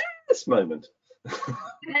wonderful yes moment?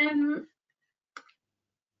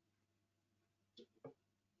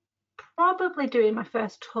 Probably doing my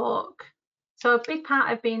first talk. So a big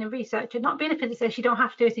part of being a researcher, not being a physicist, you don't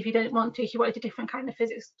have to do it if you don't want to, if you wanted a different kind of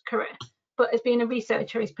physics career, but as being a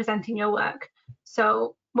researcher is presenting your work.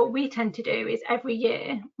 So what we tend to do is every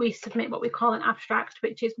year we submit what we call an abstract,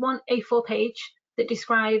 which is one A4 page that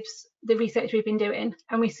describes the research we've been doing,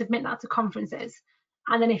 and we submit that to conferences.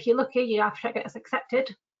 And then if you're lucky, your abstract gets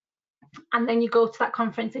accepted. And then you go to that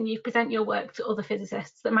conference and you present your work to other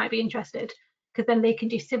physicists that might be interested, because then they can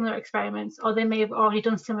do similar experiments, or they may have already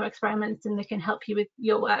done similar experiments and they can help you with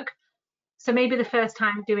your work. So maybe the first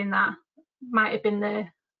time doing that might have been the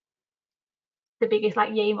biggest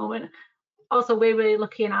like yay moment. Also, we're really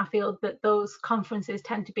lucky in our field that those conferences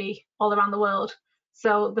tend to be all around the world.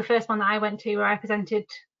 So the first one that I went to where I presented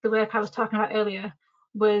the work I was talking about earlier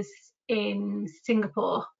was in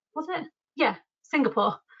Singapore. Was it? Yeah,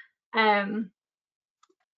 Singapore. And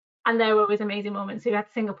there were always amazing moments. So we had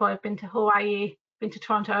Singapore, I've been to Hawaii, been to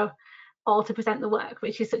Toronto, all to present the work,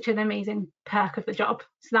 which is such an amazing perk of the job.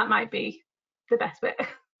 So that might be the best bit.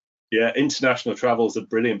 Yeah, international travel is a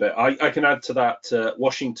brilliant bit. I can add to that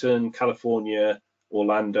Washington, California,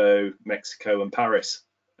 Orlando, Mexico, and Paris.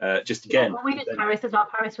 Just again. Well, we did Paris as well.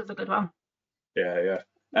 Paris was a good one. Yeah.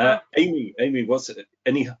 Amy, what's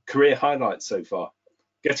any career highlights so far?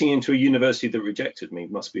 Getting into a university that rejected me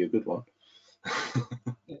must be a good one.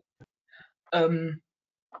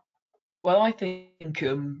 Well, I think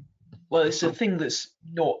well, it's a thing that's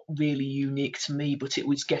not really unique to me, but it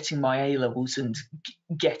was getting my A levels and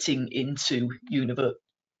getting into university,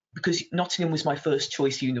 because Nottingham was my first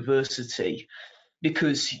choice university,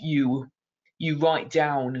 because you write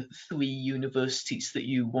down 3 universities that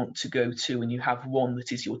you want to go to and you have one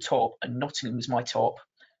that is your top, and Nottingham was my top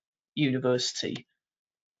university.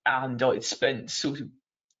 And I'd spent sort of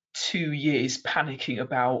 2 years panicking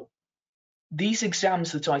about these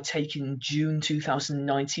exams that I take in June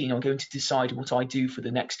 2019 are going to decide what I do for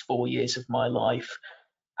the next 4 years of my life.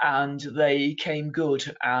 And they came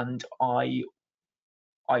good, and I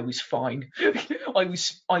was fine. I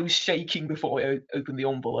was shaking before I opened the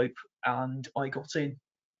envelope, and I got in.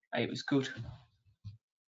 It was good.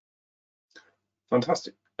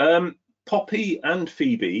 Fantastic. Poppy and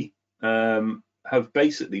Phoebe have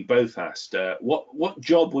basically both asked, what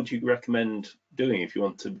job would you recommend doing if you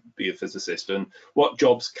want to be a physicist, and what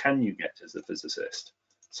jobs can you get as a physicist?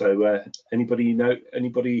 So anybody know,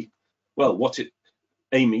 well,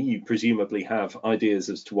 Amy, you presumably have ideas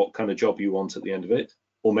as to what kind of job you want at the end of it,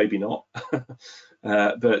 or maybe not.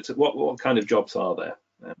 But what kind of jobs are there?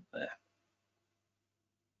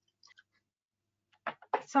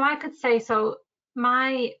 So I could say, so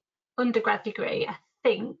my undergrad degree, I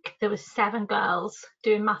think there was 7 girls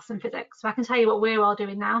doing maths and physics. So I can tell you what we're all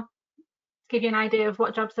doing now, to give you an idea of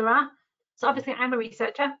what jobs there are. So obviously I'm a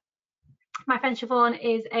researcher. My friend Siobhan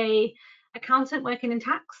is a accountant working in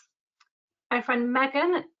tax. My friend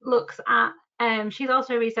Megan looks at, she's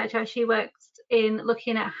also a researcher. She works in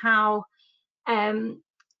looking at how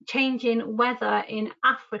changing weather in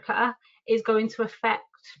Africa is going to affect,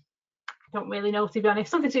 I don't really know, to be honest,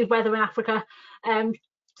 something to do with weather in Africa,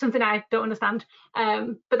 something I don't understand.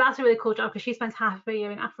 But that's a really cool job because she spends half a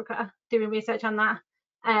year in Africa doing research on that.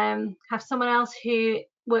 Have someone else who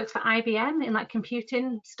works for IBM in like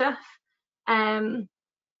computing stuff. Someone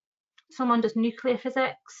does nuclear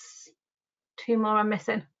physics. 2 more I'm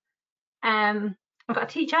missing. I've got a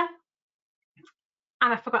teacher,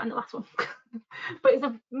 and I've forgotten the last one. But it's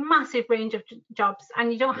a massive range of jobs,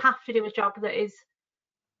 and you don't have to do a job that is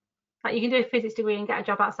like, you can do a physics degree and get a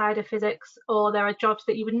job outside of physics, or there are jobs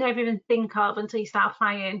that you would never even think of until you start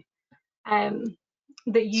applying,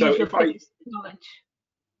 that use your physics knowledge.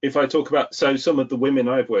 If I talk about, so some of the women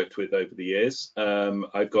I've worked with over the years,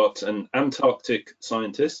 I've got an Antarctic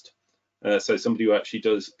scientist, so somebody who actually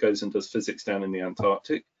goes and does physics down in the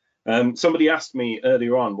Antarctic. Somebody asked me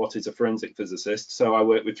earlier on, what is a forensic physicist? So I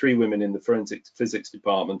work with 3 women in the forensic physics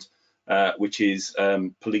department, which is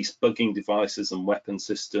police bugging devices and weapon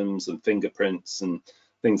systems and fingerprints and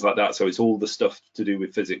things like that. So it's all the stuff to do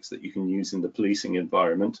with physics that you can use in the policing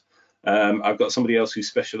environment. I've got somebody else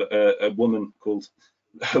who's a woman called,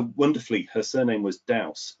 wonderfully, her surname was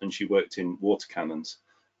Douse, and she worked in water cannons.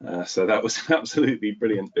 So that was an absolutely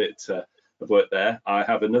brilliant bit of work there. I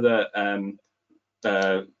have another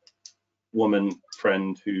woman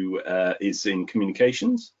friend who is in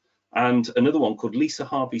communications, and another one called Lisa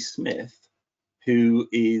Harvey Smith, who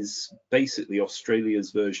is basically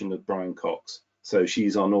Australia's version of Brian Cox. So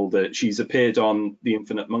she's appeared on the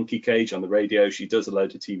Infinite Monkey Cage on the radio. She does a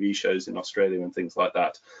load of TV shows in Australia and things like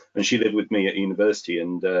that. And she lived with me at university,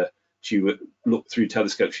 and she would look through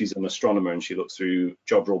telescopes. She's an astronomer, and she looks through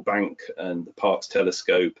Jodrell Bank and the Parkes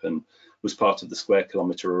telescope, and was part of the Square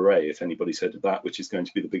Kilometre Array, if anybody's heard of that, which is going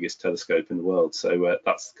to be the biggest telescope in the world. So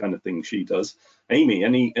that's the kind of thing she does. Amy,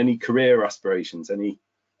 any career aspirations, any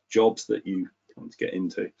jobs that you want to get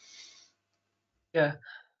into? Yeah,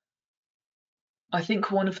 I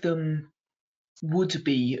think one of them would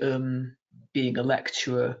be being a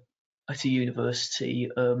lecturer at a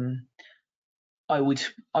university. I'm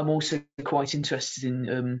also quite interested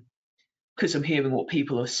in, because I'm hearing what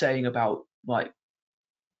people are saying about like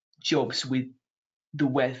jobs with the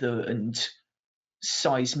weather and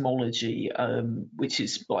seismology, which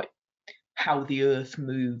is like how the earth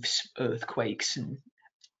moves, earthquakes and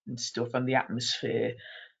stuff, and the atmosphere,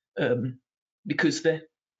 because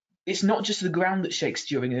it's not just the ground that shakes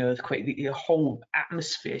during an earthquake, the whole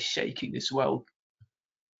atmosphere shaking as well.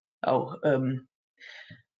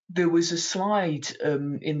 There was a slide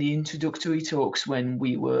in the introductory talks when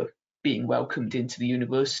we were being welcomed into the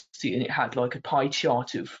university, and it had like a pie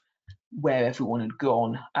chart of where everyone had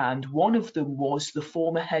gone, and one of them was the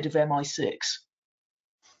former head of MI6.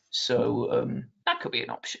 So that could be an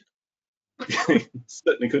option.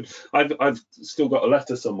 Certainly could. I've still got a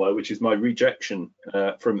letter somewhere, which is my rejection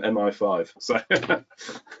from MI5. So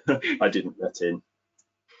I didn't let in,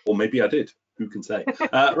 or maybe I did. Who can say?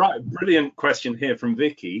 Right, brilliant question here from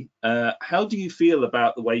Vicky. How do you feel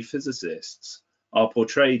about the way physicists are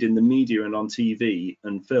portrayed in the media and on TV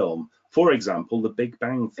and film? For example, the Big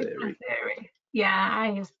Bang Theory. Yeah,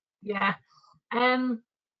 I don't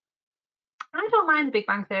mind the Big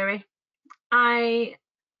Bang Theory. I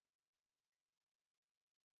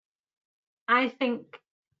think,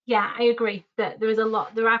 yeah, I agree that there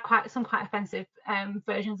are some quite offensive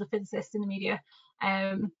versions of physicists in the media.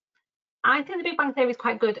 I think the Big Bang Theory is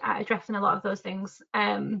quite good at addressing a lot of those things.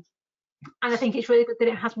 And I think it's really good that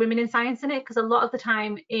it has women in science in it, because a lot of the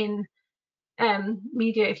time in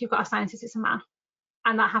media, if you've got a scientist, it's a man.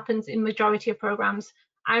 And that happens in majority of programs.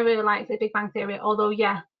 I really like the Big Bang Theory, although,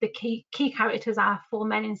 yeah, the key characters are 4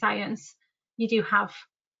 men in science. You do have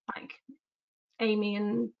like Amy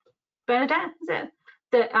and Bernadette, is it,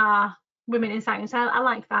 that are women in science. I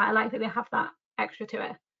like that. I like that they have that extra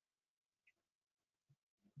to it.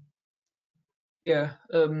 Yeah,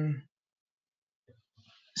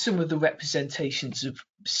 some of the representations of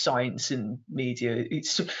science in media,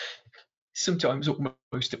 it's sometimes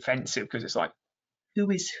almost offensive, because it's like, who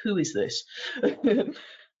is this?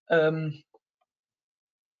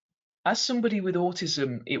 As somebody with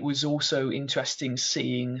autism, it was also interesting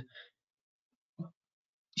seeing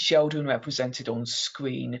Sheldon represented on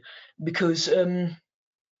screen, because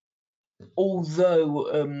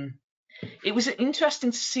although it was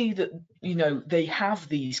interesting to see that, you know, they have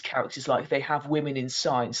these characters, like they have women in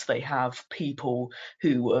science, they have people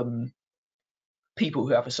who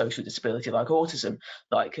have a social disability like autism,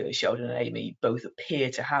 like Sheldon and Amy both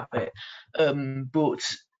appear to have it, but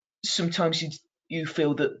sometimes you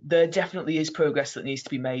feel that there definitely is progress that needs to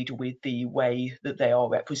be made with the way that they are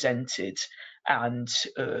represented and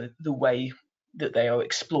the way that they are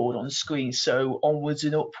explored on screen. So onwards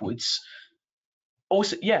and upwards.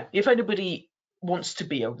 Also, yeah, if anybody wants to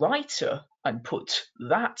be a writer and put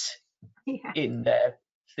that in their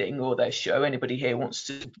thing or their show, anybody here wants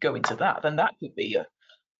to go into that, then that could be an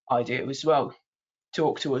idea as well.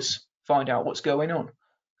 Talk to us, find out what's going on.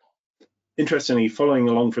 Interestingly, following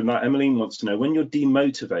along from that, Emmeline wants to know, when you're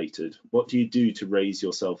demotivated, what do you do to raise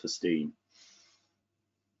your self-esteem?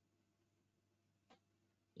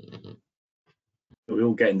 We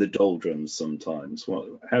all get in the doldrums sometimes.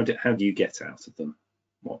 How do you get out of them?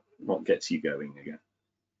 What gets you going again?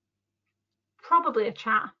 Probably a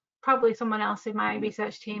chat. Probably someone else in my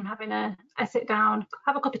research team having a sit down,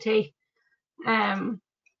 have a cup of tea, and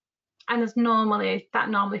that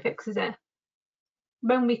normally fixes it.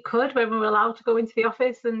 When we were allowed to go into the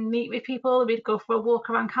office and meet with people, we'd go for a walk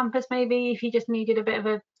around campus maybe, if you just needed a bit of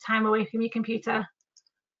a time away from your computer.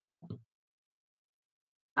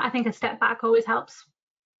 I think a step back always helps.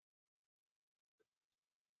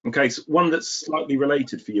 Okay, so one that's slightly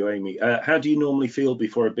related for you, Amy. How do you normally feel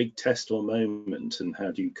before a big test or moment, and how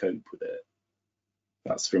do you cope with it?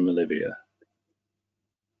 That's from Olivia.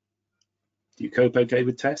 Do you cope okay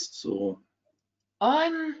with tests, or?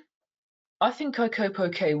 I think I cope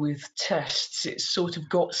okay with tests. It's sort of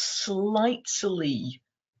got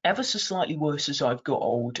ever so slightly worse as I've got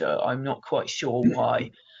older. I'm not quite sure why.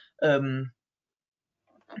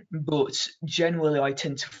 but generally I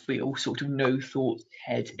tend to feel sort of no thoughts,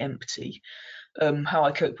 head empty. How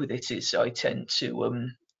I cope with it is I tend to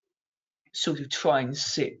sort of try and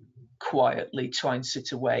sit quietly, try and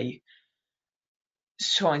sit away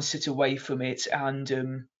from it,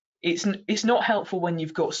 and it's not helpful when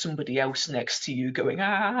you've got somebody else next to you going,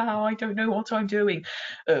 I don't know what I'm doing.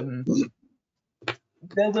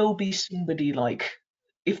 There will be somebody like,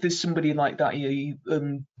 if there's somebody like that, you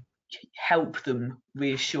help them,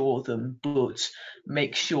 reassure them, but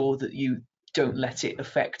make sure that you don't let it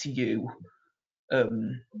affect you,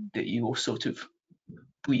 that you're sort of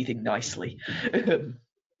breathing nicely.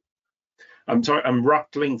 I'm sorry, I'm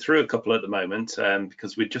rattling through a couple at the moment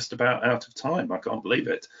because we're just about out of time. I can't believe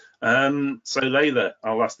it. So Layla,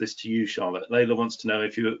 I'll ask this to you, Charlotte. Layla wants to know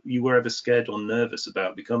if you were ever scared or nervous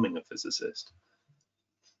about becoming a physicist.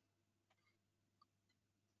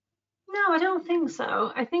 No, I don't think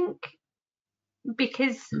so. I think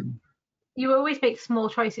because you always make small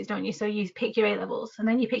choices, don't you? So you pick your A levels, and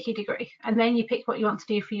then you pick your degree, and then you pick what you want to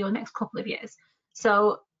do for your next couple of years.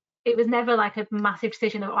 So it was never like a massive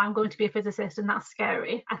decision of, oh, I'm going to be a physicist, and that's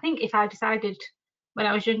scary. I think if I decided when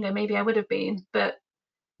I was younger, maybe I would have been, but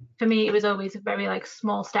for me, it was always very like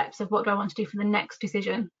small steps of what do I want to do for the next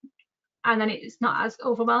decision, and then it's not as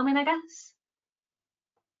overwhelming, I guess.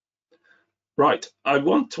 Right, I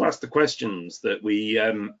want to ask the questions that we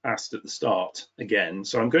asked at the start again,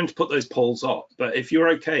 so I'm going to put those polls up, but if you're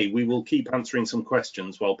okay, we will keep answering some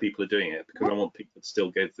questions while people are doing it, because I want people to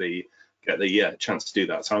still get the chance to do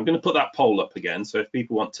that. So I'm going to put that poll up again, so if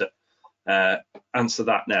people want to answer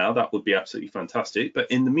that now, that would be absolutely fantastic.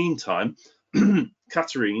 But in the meantime,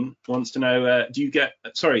 Catherine wants to know,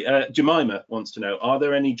 Jemima wants to know, are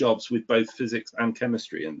there any jobs with both physics and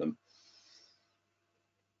chemistry in them?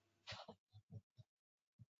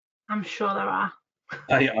 I'm sure there are.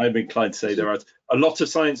 I'm inclined to say there are. A lot of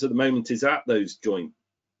science at the moment is at those joint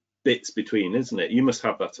bits between, isn't it? You must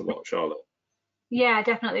have that a lot, Charlotte. Yeah,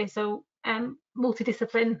 definitely. So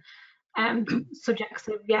multidiscipline subjects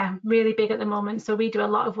are really big at the moment. So we do a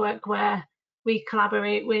lot of work where we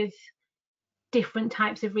collaborate with different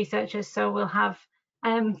types of researchers. So we'll have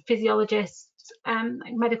physiologists,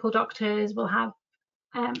 like medical doctors, we'll have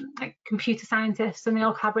like computer scientists, and they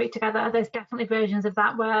all collaborate together. There's definitely versions of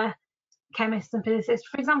that where chemists and physicists,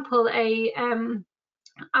 for example, I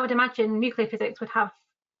would imagine nuclear physics would have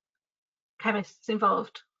chemists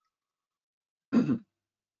involved. I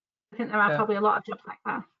think there are probably a lot of jobs like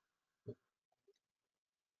that.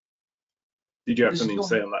 Did you have something to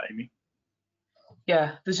say on that, Amy?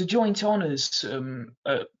 Yeah, there's a joint honours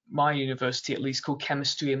at my university, at least, called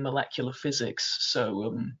Chemistry and Molecular Physics.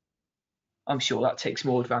 So I'm sure that takes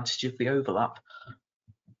more advantage of the overlap.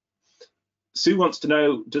 Sue wants to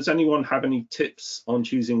know, does anyone have any tips on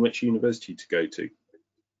choosing which university to go to?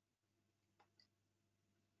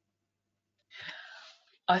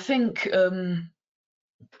 I think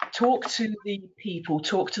talk to the people,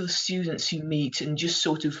 talk to the students you meet, and just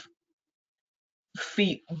sort of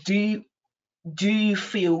do you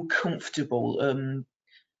feel comfortable?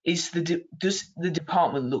 Does the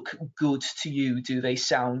department look good to you? Do they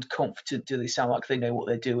sound confident? Do they sound like they know what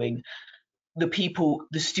they're doing? The people,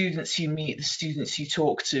 the students you meet, the students you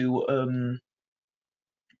talk to,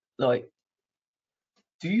 like,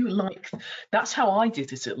 do you like? That's how I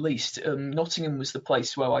did it, at least. Nottingham was the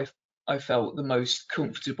place where I felt the most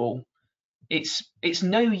comfortable. It's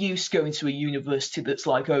no use going to a university that's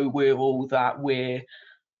like, oh, we're all that, we're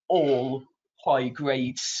all high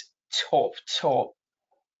grades, top,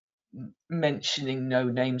 mentioning no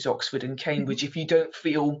names, Oxford and Cambridge. If you don't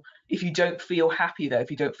feel happy there,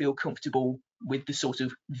 if you don't feel comfortable with the sort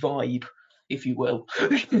of vibe, if you will.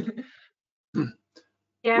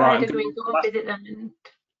 Yeah, right, I'd agree. Go and visit them, and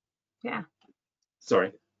yeah.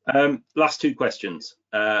 Sorry. Last two questions.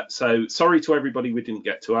 So sorry to everybody we didn't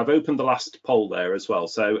get to. I've opened the last poll there as well.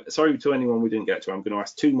 So sorry to anyone we didn't get to. I'm going to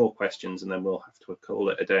ask two more questions and then we'll have to call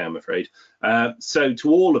it a day, I'm afraid. So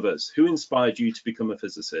to all of us, who inspired you to become a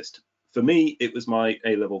physicist? For me, it was my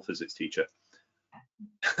A-level physics teacher.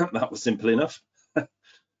 That was simple enough.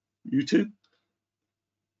 You too? Do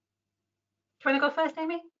you want to go first,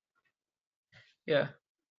 Amy? Yeah.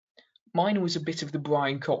 Mine was a bit of the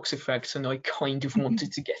Brian Cox effect, and I kind of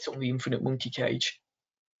wanted to get on the Infinite Monkey Cage.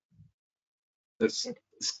 That's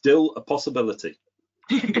still a possibility.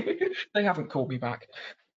 They haven't called me back.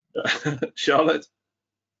 Charlotte?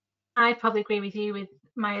 I probably agree with you with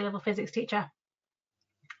my A-level physics teacher.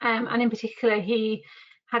 And in particular, he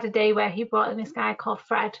had a day where he brought in this guy called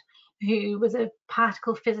Fred, who was a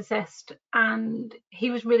particle physicist, and he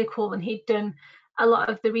was really cool, and he'd done a lot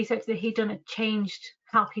of the research that he'd done had changed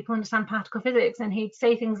how people understand particle physics, and he'd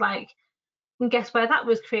say things like, and guess where that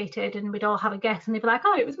was created, and we'd all have a guess, and they'd be like,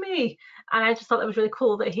 oh, it was me. And I just thought that was really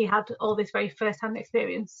cool that he had all this very first-hand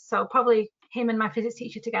experience. So probably him and my physics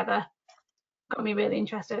teacher together got me really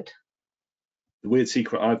interested. The weird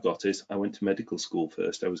secret I've got is I went to medical school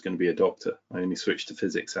first. I was going to be a doctor. I only switched to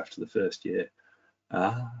physics after the first year.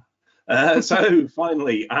 So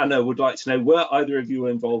finally, Anna would like to know, were either of you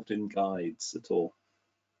involved in guides at all?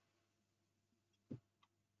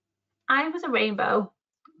 I was a rainbow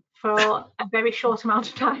for a very short amount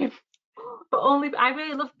of time, but only, I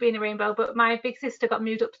really loved being a rainbow, but my big sister got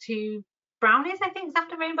moved up to brownies, I think,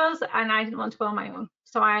 after rainbows, and I didn't want to go on my own,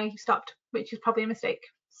 so I stopped, which is probably a mistake.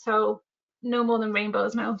 So no more than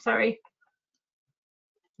rainbows, no, sorry.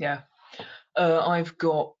 Yeah,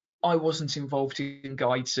 I wasn't involved in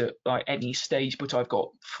guides at like any stage, but I've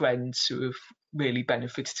got friends who have really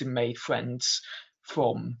benefited and made friends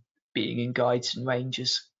from being in guides and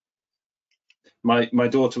ranges. My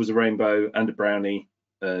daughter was a rainbow and a brownie,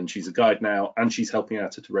 and she's a guide now, and she's helping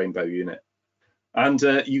out at a rainbow unit. And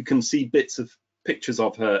you can see bits of pictures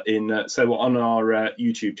of her in, so on our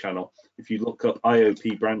YouTube channel, if you look up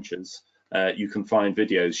IOP branches, you can find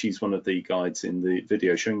videos. She's one of the guides in the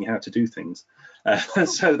video showing you how to do things.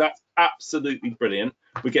 So that's absolutely brilliant.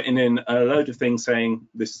 We're getting in a load of things saying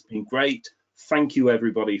this has been great. Thank you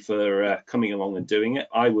everybody for coming along and doing it.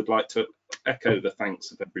 I would like to echo the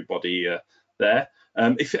thanks of everybody there.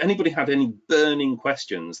 If anybody had any burning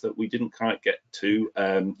questions that we didn't quite get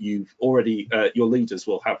to, you've already, your leaders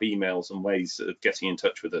will have emails and ways of getting in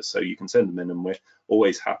touch with us, so you can send them in and we're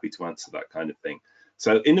always happy to answer that kind of thing.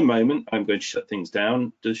 So in a moment, I'm going to shut things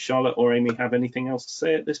down. Does Charlotte or Amy have anything else to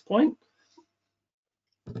say at this point?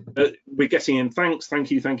 We're getting in thanks,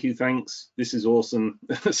 thank you, thanks. This is awesome.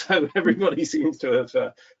 So everybody seems to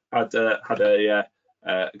have had a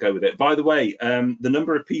go with it. By the way, the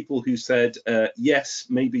number of people who said yes,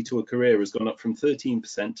 maybe to a career has gone up from 13%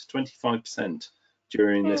 to 25%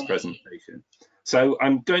 during this presentation. So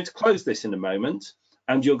I'm going to close this in a moment,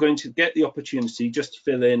 and you're going to get the opportunity just to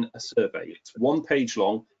fill in a survey. It's 1 page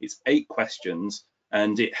long, it's 8 questions,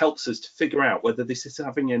 and it helps us to figure out whether this is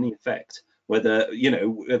having any effect, whether, you know,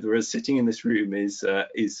 whether sitting in this room is a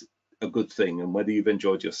good thing, and whether you've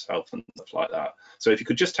enjoyed yourself and stuff like that. So if you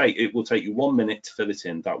could just it will take you 1 minute to fill it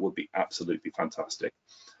in. That would be absolutely fantastic.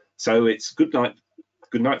 So it's good night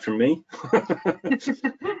from me. Good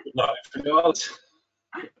night from God.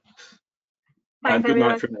 And good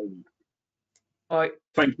night from Amy. Bye.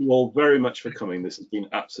 Thank you all very much for coming. This has been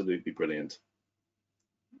absolutely brilliant.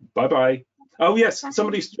 Bye bye. Oh yes,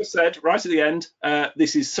 somebody's just said right at the end,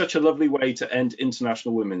 this is such a lovely way to end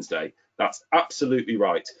International Women's Day. That's absolutely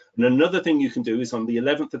right. And another thing you can do is on the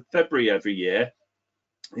 11th of February every year,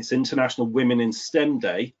 it's International Women in STEM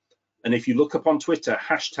Day. And if you look up on Twitter,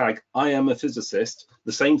 hashtag I am a physicist,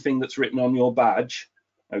 the same thing that's written on your badge,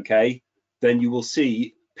 okay, then you will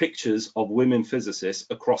see pictures of women physicists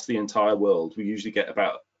across the entire world. We usually get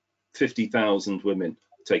about 50,000 women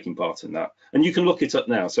taking part in that, and you can look it up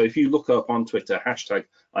now. So if you look up on Twitter, hashtag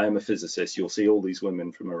I am a physicist, you'll see all these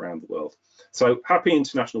women from around the world. So happy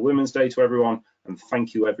International Women's Day to everyone, and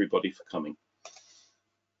thank you everybody for coming.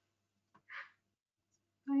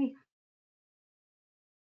 Bye.